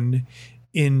tone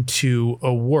into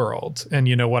a world. And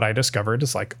what I discovered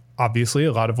is like, obviously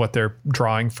a lot of what they're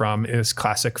drawing from is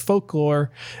classic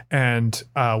folklore. And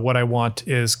what I want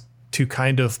is to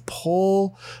kind of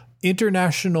pull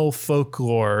international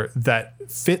folklore that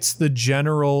fits the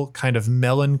general kind of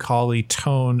melancholy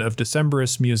tone of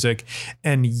Decemberist music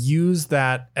and use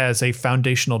that as a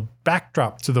foundational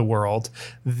backdrop to the world.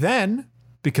 Then,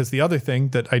 because the other thing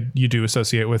that you do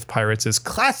associate with pirates is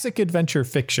classic adventure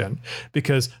fiction,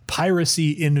 because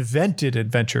piracy invented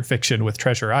adventure fiction with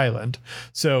Treasure Island.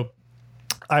 So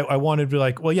I wanted to be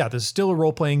like, well, yeah, this is still a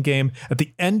role-playing game. At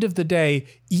the end of the day,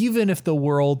 even if the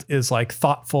world is like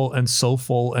thoughtful and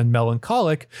soulful and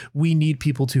melancholic, we need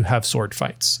people to have sword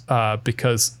fights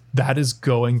because that is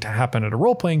going to happen at a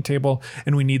role-playing table,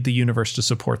 and we need the universe to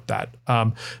support that.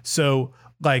 So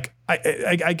like,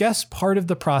 I guess part of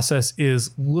the process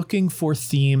is looking for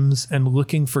themes and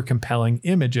looking for compelling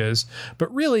images,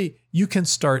 but really you can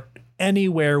start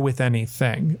anywhere with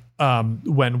anything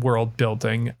when world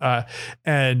building.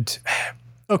 And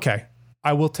okay,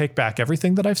 I will take back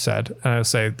everything that I've said, and I'll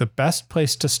say the best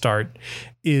place to start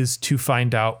is to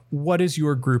find out what is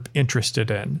your group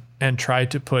interested in and try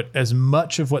to put as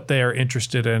much of what they are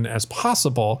interested in as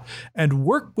possible and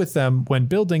work with them when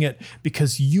building it,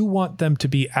 because you want them to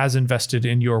be as invested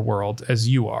in your world as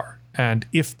you are. And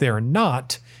if they're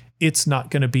not, it's not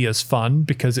going to be as fun,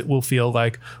 because it will feel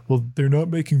like, well, they're not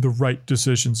making the right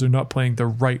decisions. They're not playing the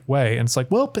right way. And it's like,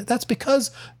 well, but that's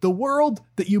because the world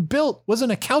that you built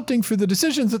wasn't accounting for the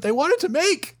decisions that they wanted to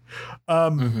make.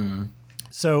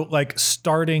 So like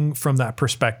starting from that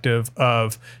perspective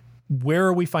of where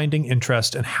are we finding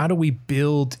interest and how do we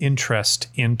build interest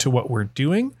into what we're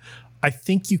doing? I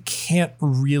think you can't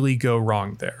really go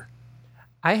wrong there.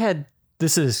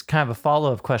 This is kind of a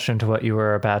follow-up question to what you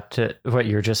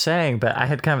were just saying, but I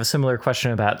had kind of a similar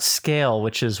question about scale,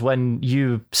 which is when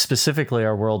you specifically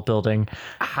are world building,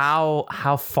 how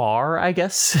far, I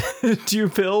guess, do you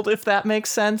build, if that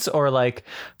makes sense? Or like,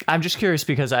 I'm just curious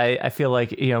because I feel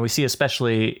like, we see,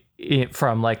 especially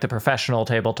from like the professional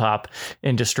tabletop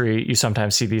industry, you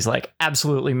sometimes see these like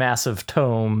absolutely massive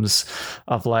tomes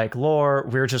of like lore.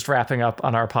 We're just wrapping up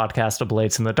on our podcast, A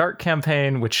Blades in the Dark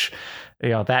campaign, which,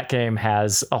 that game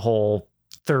has a whole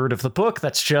third of the book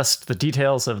that's just the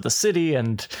details of the city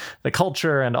and the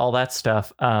culture and all that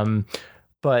stuff.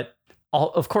 But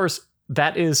of course,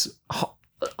 that is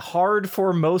hard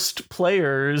for most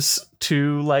players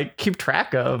to like keep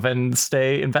track of and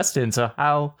stay invested in. So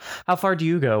how far do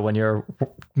you go when you're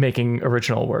making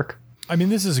original work? I mean,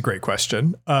 this is a great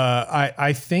question.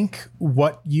 I think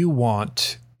what you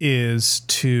want is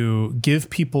to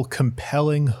give people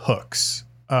compelling hooks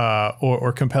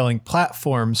or compelling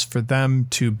platforms for them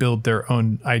to build their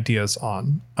own ideas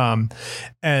on.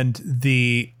 And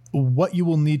the what you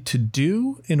will need to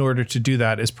do in order to do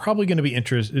that is probably going to be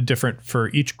different for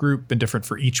each group and different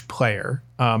for each player.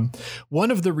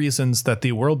 One of the reasons that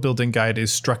the world building guide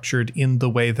is structured in the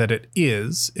way that it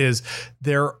is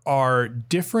there are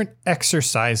different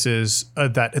exercises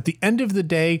that at the end of the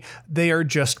day, they are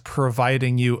just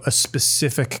providing you a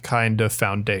specific kind of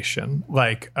foundation.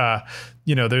 Like,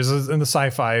 there's in the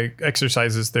sci-fi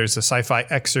exercises, there's a sci-fi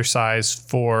exercise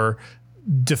for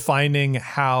defining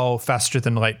how faster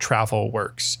than light travel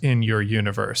works in your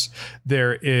universe.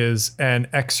 There is an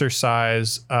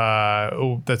exercise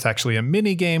that's actually a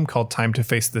mini game called Time to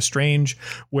Face the Strange,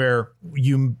 where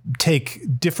you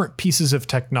take different pieces of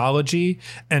technology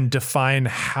and define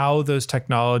how those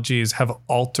technologies have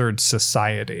altered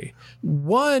society.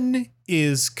 One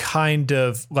is kind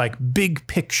of like big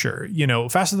picture,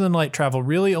 faster than light travel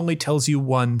really only tells you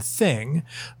one thing,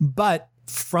 but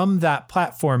from that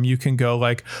platform, you can go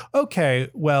like, okay,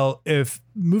 well, if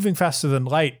moving faster than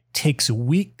light takes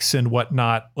weeks and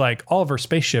whatnot, like all of our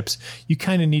spaceships, you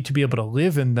kind of need to be able to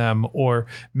live in them, or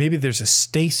maybe there's a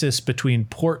stasis between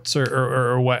ports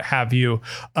or what have you.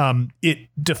 It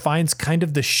defines kind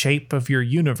of the shape of your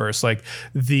universe. Like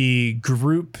the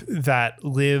group that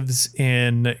lives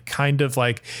in kind of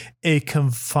like a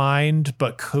confined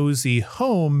but cozy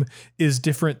home is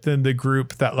different than the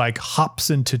group that like hops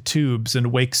into tubes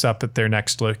and wakes up at their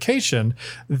next location.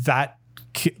 That,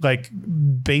 like,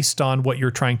 based on what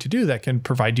you're trying to do, that can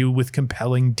provide you with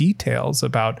compelling details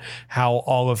about how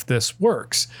all of this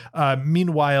works.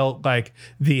 Meanwhile, like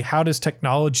the how does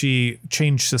technology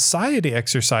change society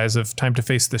exercise of Time to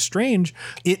Face the Strange,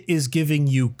 it is giving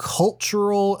you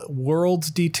cultural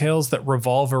world details that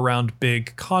revolve around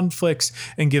big conflicts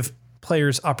and give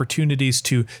players opportunities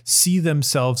to see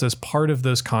themselves as part of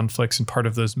those conflicts and part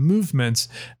of those movements,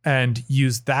 and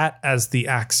use that as the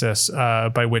axis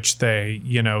by which they,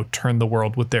 turn the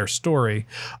world with their story.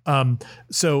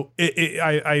 So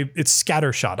it's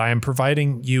scattershot. I am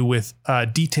providing you with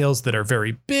details that are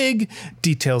very big,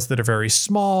 details that are very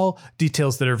small,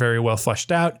 details that are very well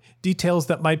fleshed out, details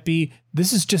that might be,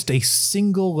 this is just a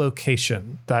single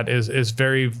location that is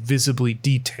very visibly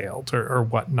detailed or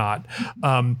whatnot.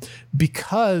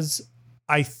 Because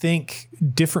I think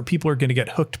different people are going to get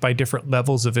hooked by different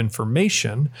levels of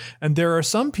information. And there are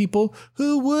some people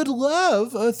who would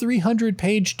love a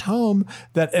 300-page tome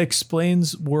that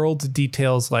explains world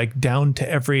details, like down to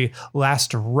every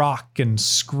last rock and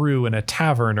screw in a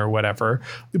tavern or whatever.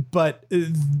 But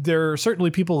there are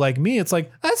certainly people like me. It's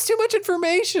like, that's too much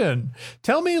information.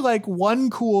 Tell me like one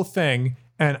cool thing,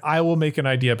 and I will make an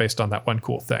idea based on that one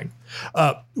cool thing.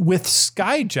 With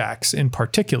Skyjacks in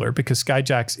particular, because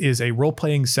Skyjacks is a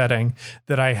role-playing setting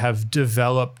that I have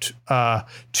developed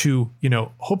to,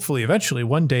 hopefully eventually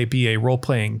one day be a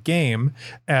role-playing game.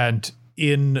 And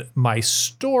in my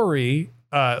story,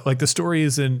 like the story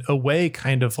is in a way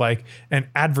kind of like an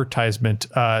advertisement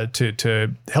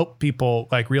to help people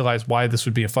like realize why this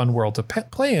would be a fun world to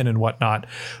play in and whatnot.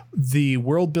 The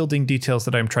world building details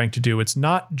that I'm trying to do, it's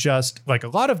not just like, a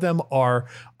lot of them are,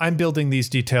 I'm building these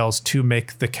details to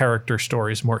make the character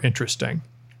stories more interesting.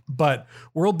 But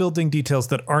world building details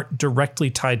that aren't directly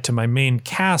tied to my main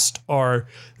cast are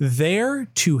there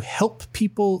to help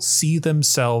people see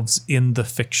themselves in the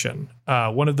fiction.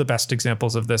 One of the best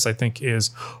examples of this, I think,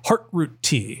 is Heartroot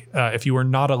Tea. If you are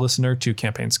not a listener to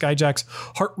Campaign Skyjacks,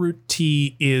 Heartroot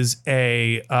Tea is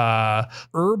a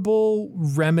herbal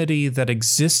remedy that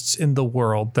exists in the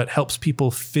world that helps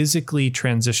people physically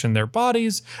transition their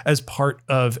bodies as part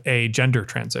of a gender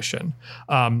transition.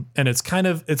 And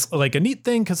it's like a neat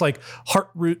thing because like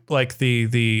Heartroot, like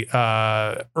the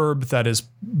herb that is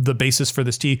the basis for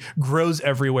this tea, grows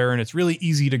everywhere and it's really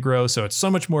easy to grow. So it's so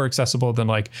much more accessible than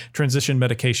like transition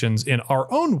medications in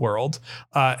our own world.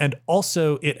 And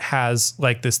also it has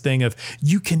like this thing of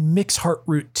you can mix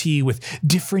Heartroot tea with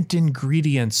different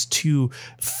ingredients to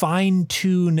fine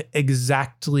tune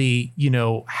exactly,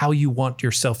 how you want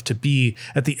yourself to be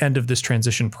at the end of this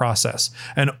transition process.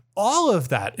 And all of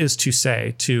that is to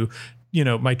say to,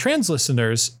 my trans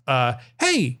listeners,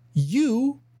 hey,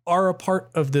 you are a part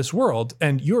of this world,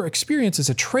 and your experience as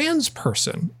a trans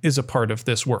person is a part of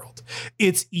this world.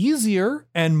 It's easier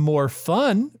and more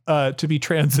fun to be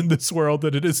trans in this world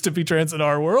than it is to be trans in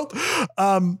our world.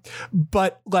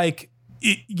 But like,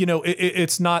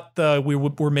 it's not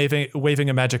we're waving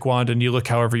a magic wand and you look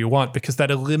however you want, because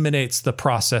that eliminates the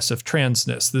process of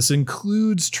transness. This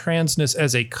includes transness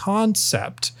as a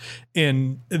concept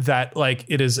in that like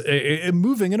it is a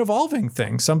moving and evolving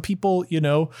thing. Some people, you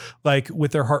know, like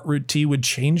with their Heartroot tea would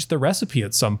change the recipe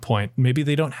at some point. Maybe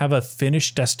they don't have a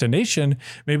finished destination.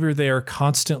 Maybe they are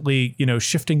constantly, you know,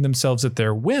 shifting themselves at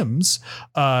their whims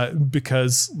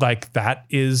because like that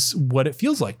is what it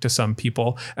feels like to some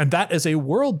people. And that as a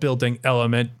world building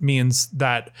element means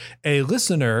that a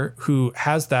listener who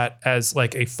has that as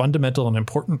like a fundamental and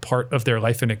important part of their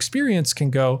life and experience can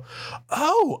go,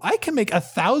 oh, I can make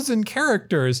 1,000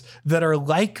 characters that are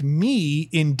like me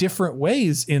in different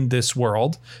ways in this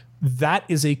world. That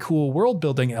is a cool world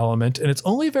building element. And it's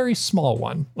only a very small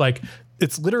one. Like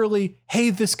it's literally, hey,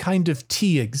 this kind of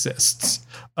tea exists.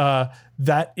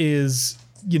 That is,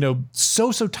 you know,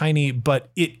 so tiny, but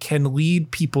it can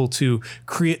lead people to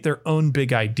create their own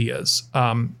big ideas.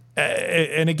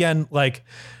 And again, like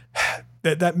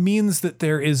that means that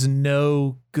there is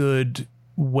no good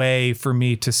way for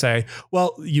me to say,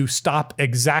 well, you stop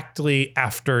exactly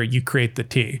after you create the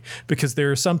tea, because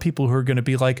there are some people who are going to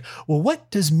be like, well,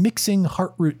 what does mixing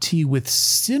Heartroot tea with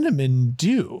cinnamon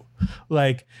do?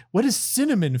 Like, what does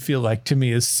cinnamon feel like to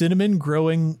me? Is cinnamon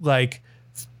growing like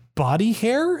body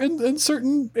hair in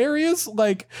certain areas,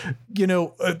 like, you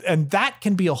know, and that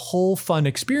can be a whole fun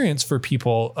experience for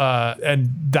people,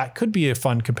 and that could be a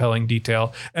fun, compelling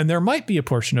detail, and there might be a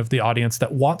portion of the audience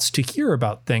that wants to hear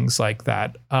about things like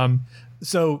that.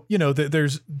 So, you know,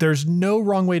 there's no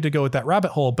wrong way to go with that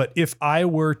rabbit hole. But if I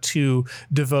were to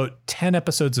devote 10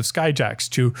 episodes of Skyjacks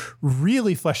to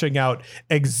really fleshing out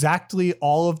exactly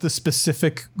all of the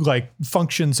specific like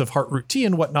functions of Heartroot tea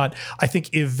and whatnot, I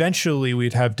think eventually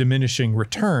we'd have diminishing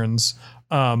returns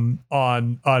on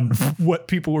what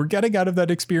people were getting out of that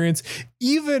experience,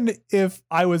 even if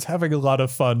I was having a lot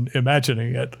of fun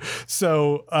imagining it.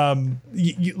 So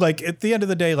you, like at the end of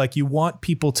the day, like you want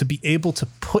people to be able to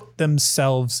put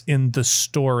themselves in the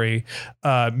story,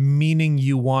 meaning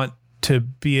you want to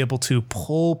be able to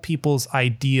pull people's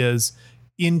ideas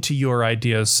into your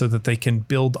ideas so that they can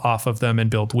build off of them and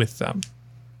build with them.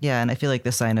 Yeah, and I feel like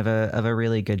the sign of a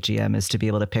really good GM is to be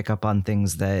able to pick up on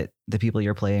things that the people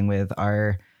you're playing with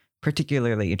are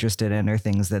particularly interested in, or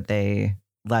things that they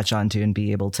latch onto, and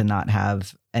be able to not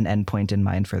have an endpoint in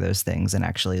mind for those things and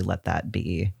actually let that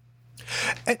be.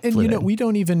 And you know, we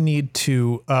don't even need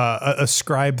to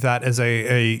ascribe that as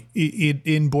a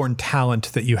inborn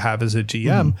talent that you have as a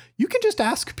GM. You can just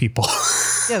ask people.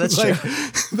 Yeah, that's like, true.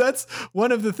 That's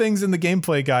one of the things in the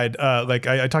gameplay guide. Like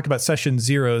I talk about session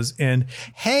zeros, and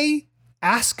hey,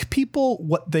 ask people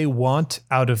what they want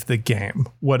out of the game,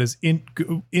 what is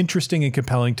interesting and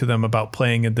compelling to them about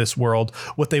playing in this world,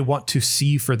 what they want to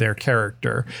see for their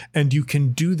character. And you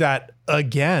can do that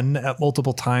again at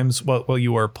multiple times while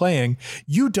you are playing.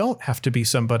 You don't have to be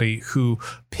somebody who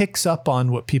picks up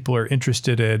on what people are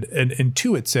interested in and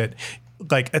intuits it.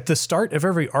 Like at the start of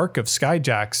every arc of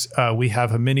Skyjacks, we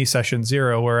have a mini session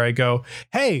 0 where I go,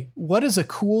 hey, what is a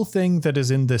cool thing that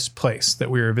is in this place that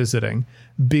we are visiting?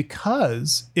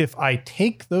 Because if I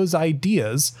take those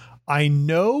ideas, I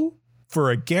know for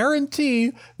a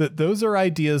guarantee that those are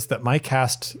ideas that my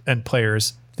cast and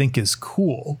players think is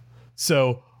cool.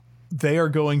 So they are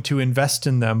going to invest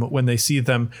in them when they see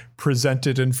them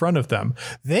presented in front of them.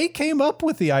 They came up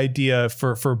with the idea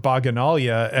for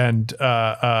Boganalia and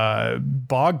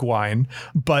Bogwine,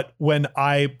 but when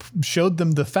I showed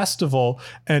them the festival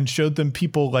and showed them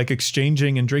people like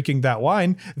exchanging and drinking that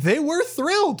wine, they were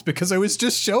thrilled because I was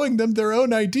just showing them their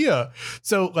own idea.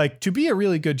 So like, to be a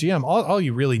really good GM, all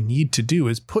you really need to do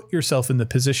is put yourself in the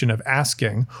position of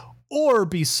asking, or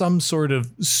be some sort of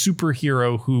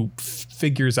superhero who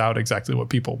figures out exactly what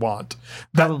people want.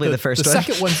 Probably the first one. The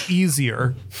second one's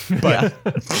easier, but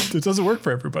it doesn't work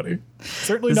for everybody.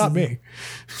 Certainly not me.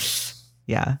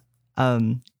 Yeah.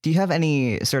 Do you have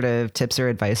any sort of tips or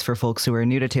advice for folks who are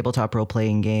new to tabletop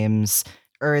role-playing games,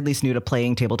 or at least new to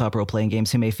playing tabletop role-playing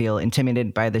games, who may feel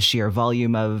intimidated by the sheer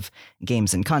volume of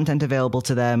games and content available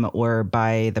to them, or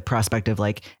by the prospect of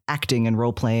like acting and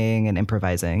role-playing and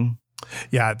improvising?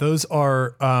 Yeah, those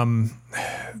are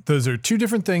two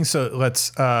different things. So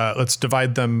let's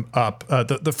divide them up.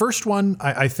 The first one,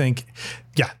 I think,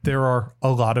 yeah, there are a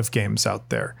lot of games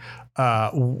out there.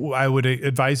 I would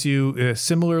advise you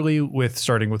similarly with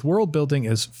starting with world building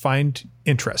is find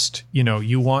interest. You know,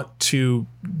 you want to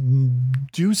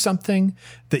do something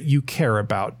that you care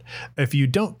about. If you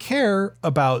don't care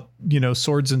about, you know,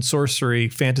 swords and sorcery,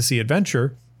 fantasy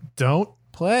adventure, don't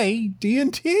play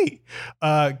D&D.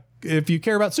 If you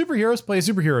care about superheroes, play a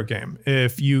superhero game.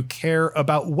 If you care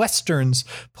about Westerns,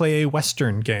 play a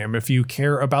Western game. If you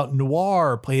care about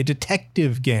noir, play a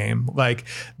detective game. Like,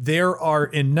 there are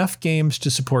enough games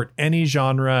to support any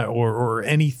genre or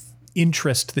any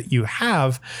interest that you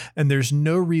have, and there's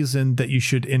no reason that you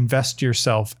should invest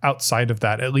yourself outside of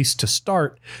that, at least to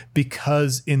start,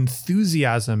 because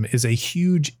enthusiasm is a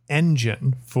huge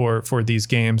engine for these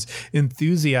games.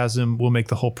 Enthusiasm will make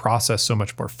the whole process so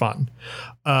much more fun.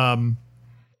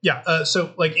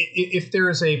 So like if there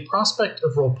is a prospect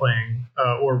of role-playing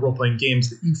or role-playing games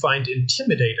that you find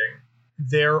intimidating,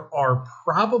 there are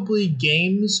probably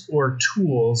games or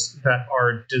tools that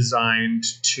are designed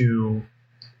to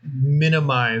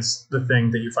minimize the thing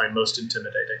that you find most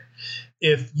intimidating.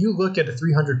 If you look at a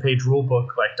 300-page rule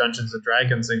book like Dungeons &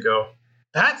 Dragons and go,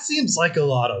 that seems like a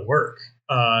lot of work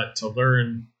to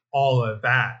learn all of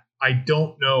that, I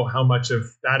don't know how much of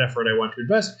that effort I want to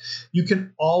invest. You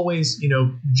can always,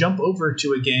 jump over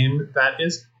to a game that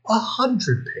is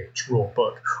 100-page rule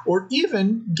book, or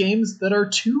even games that are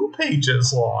 2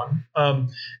 pages long,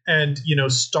 and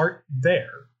start there.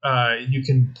 You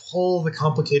can pull the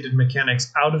complicated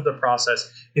mechanics out of the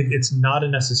process. It's not a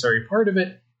necessary part of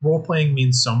it. Role-playing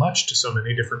means so much to so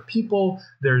many different people.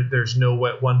 There's no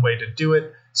one way to do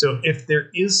it. So if there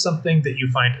is something that you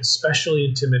find especially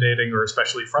intimidating or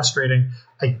especially frustrating,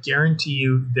 I guarantee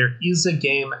you there is a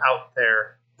game out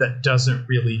there that doesn't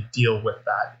really deal with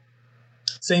that.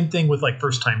 Same thing with like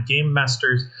first-time game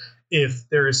masters. If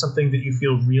there is something that you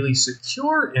feel really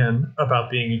secure in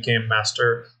about being a game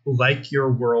master, like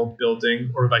your world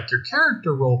building or like your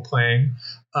character role playing,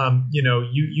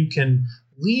 you can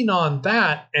lean on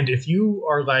that. And if you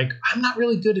are like, I'm not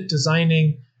really good at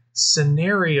designing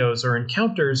scenarios or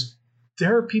encounters,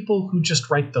 there are people who just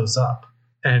write those up,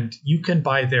 and you can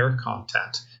buy their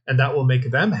content, and that will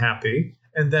make them happy.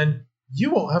 And then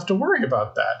you won't have to worry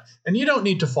about that. And you don't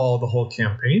need to follow the whole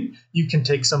campaign. You can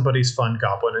take somebody's fun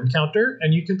goblin encounter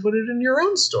and you can put it in your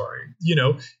own story.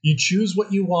 You choose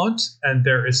what you want, and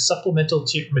there is supplemental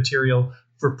material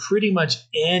for pretty much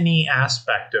any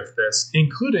aspect of this,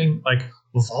 including like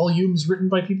volumes written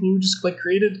by people who just like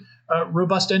created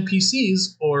robust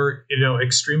NPCs or,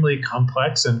 extremely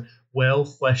complex and well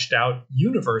fleshed out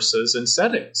universes and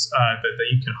settings that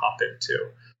you can hop into.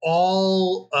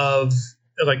 All of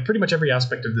like pretty much every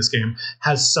aspect of this game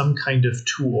has some kind of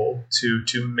tool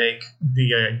to make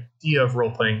the idea of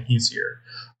role-playing easier.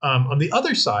 On the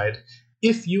other side,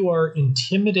 if you are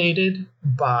intimidated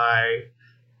by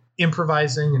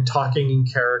improvising and talking in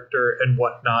character and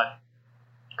whatnot,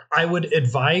 I would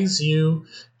advise you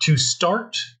to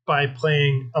start by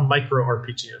playing a micro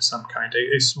RPG of some kind,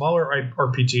 a smaller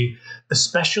RPG,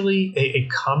 especially a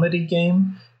comedy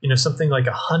game. Something like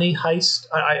a Honey Heist,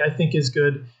 I think is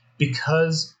good,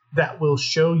 because that will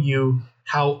show you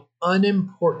how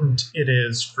unimportant it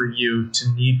is for you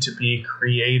to need to be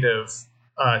creative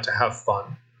to have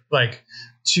fun. Like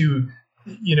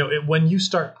when you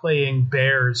start playing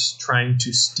bears trying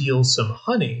to steal some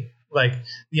honey, like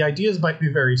the ideas might be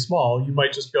very small. You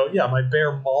might just go, yeah, my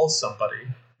bear mauls somebody.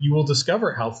 You will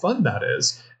discover how fun that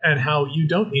is and how you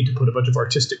don't need to put a bunch of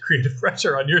artistic creative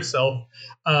pressure on yourself.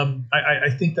 I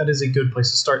think that is a good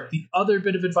place to start. The other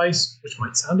bit of advice, which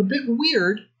might sound a bit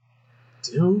weird,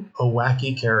 do a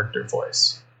wacky character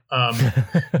voice.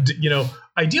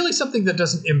 Ideally something that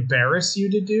doesn't embarrass you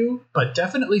to do, but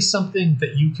definitely something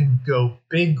that you can go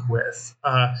big with.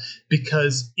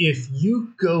 Because if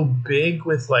you go big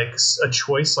with like a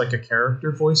choice like a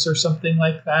character voice or something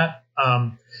like that,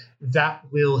 that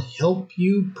will help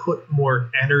you put more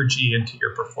energy into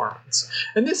your performance.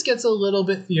 And this gets a little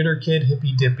bit theater kid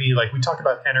hippy dippy. Like we talk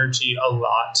about energy a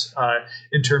lot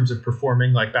in terms of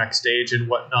performing like backstage and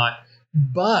whatnot.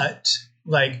 But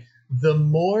like the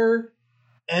more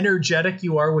energetic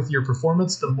you are with your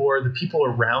performance, the more the people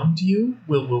around you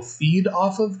will feed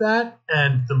off of that,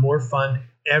 and the more fun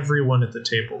everyone at the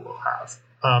table will have.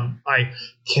 I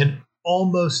can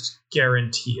almost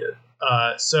guarantee it.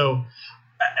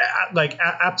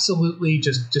 Absolutely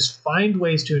just find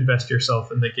ways to invest yourself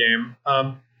in the game.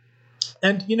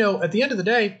 And at the end of the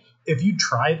day, if you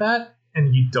try that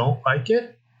and you don't like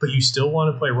it, but you still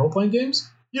want to play role-playing games,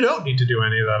 you don't need to do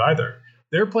any of that either.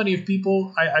 There are plenty of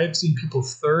people, I've seen people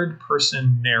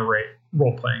third-person narrate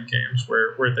role-playing games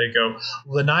where they go,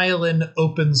 Lanialan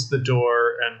opens the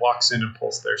door and walks in and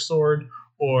pulls their sword,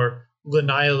 or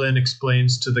Lanialan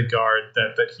explains to the guard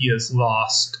that he is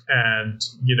lost and,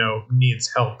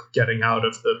 needs help getting out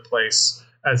of the place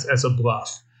as a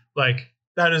bluff. Like,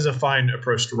 that is a fine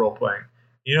approach to role-playing.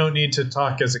 You don't need to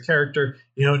talk as a character.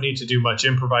 You don't need to do much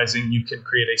improvising. You can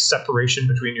create a separation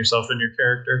between yourself and your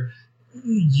character.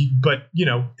 But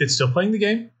it's still playing the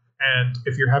game. And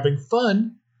if you're having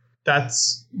fun,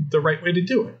 that's the right way to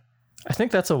do it. I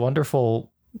think that's a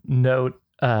wonderful note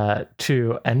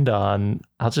to end on,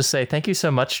 I'll just say thank you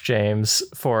so much, James,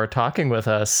 for talking with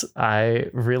us. I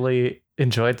really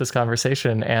enjoyed this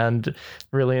conversation and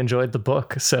really enjoyed the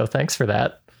book. So thanks for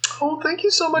that. Oh, thank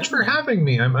you so much for having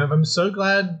me. I'm so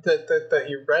glad that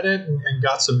you read it and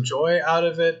got some joy out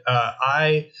of it.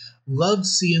 I love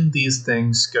seeing these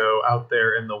things go out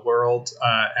there in the world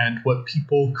and what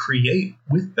people create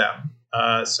with them.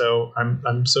 So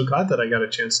I'm so glad that I got a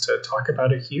chance to talk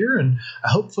about it here, and I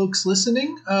hope folks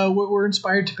listening were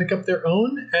inspired to pick up their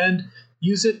own and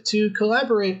use it to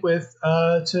collaborate with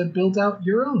to build out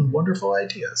your own wonderful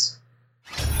ideas.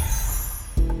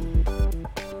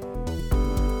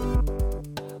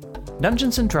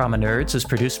 Dungeons & Drama Nerds is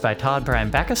produced by Todd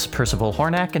Brian Backus, Percival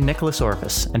Hornack, and Nicholas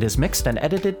Orvis, and is mixed and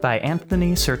edited by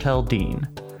Anthony Sertel Dean.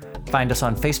 Find us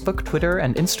on Facebook, Twitter,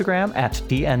 and Instagram at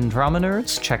DN Drama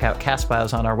Nerds. Check out cast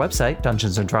files on our website,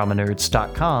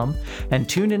 dungeonsanddramanerds.com, and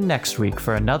tune in next week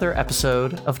for another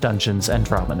episode of Dungeons &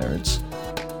 Drama Nerds.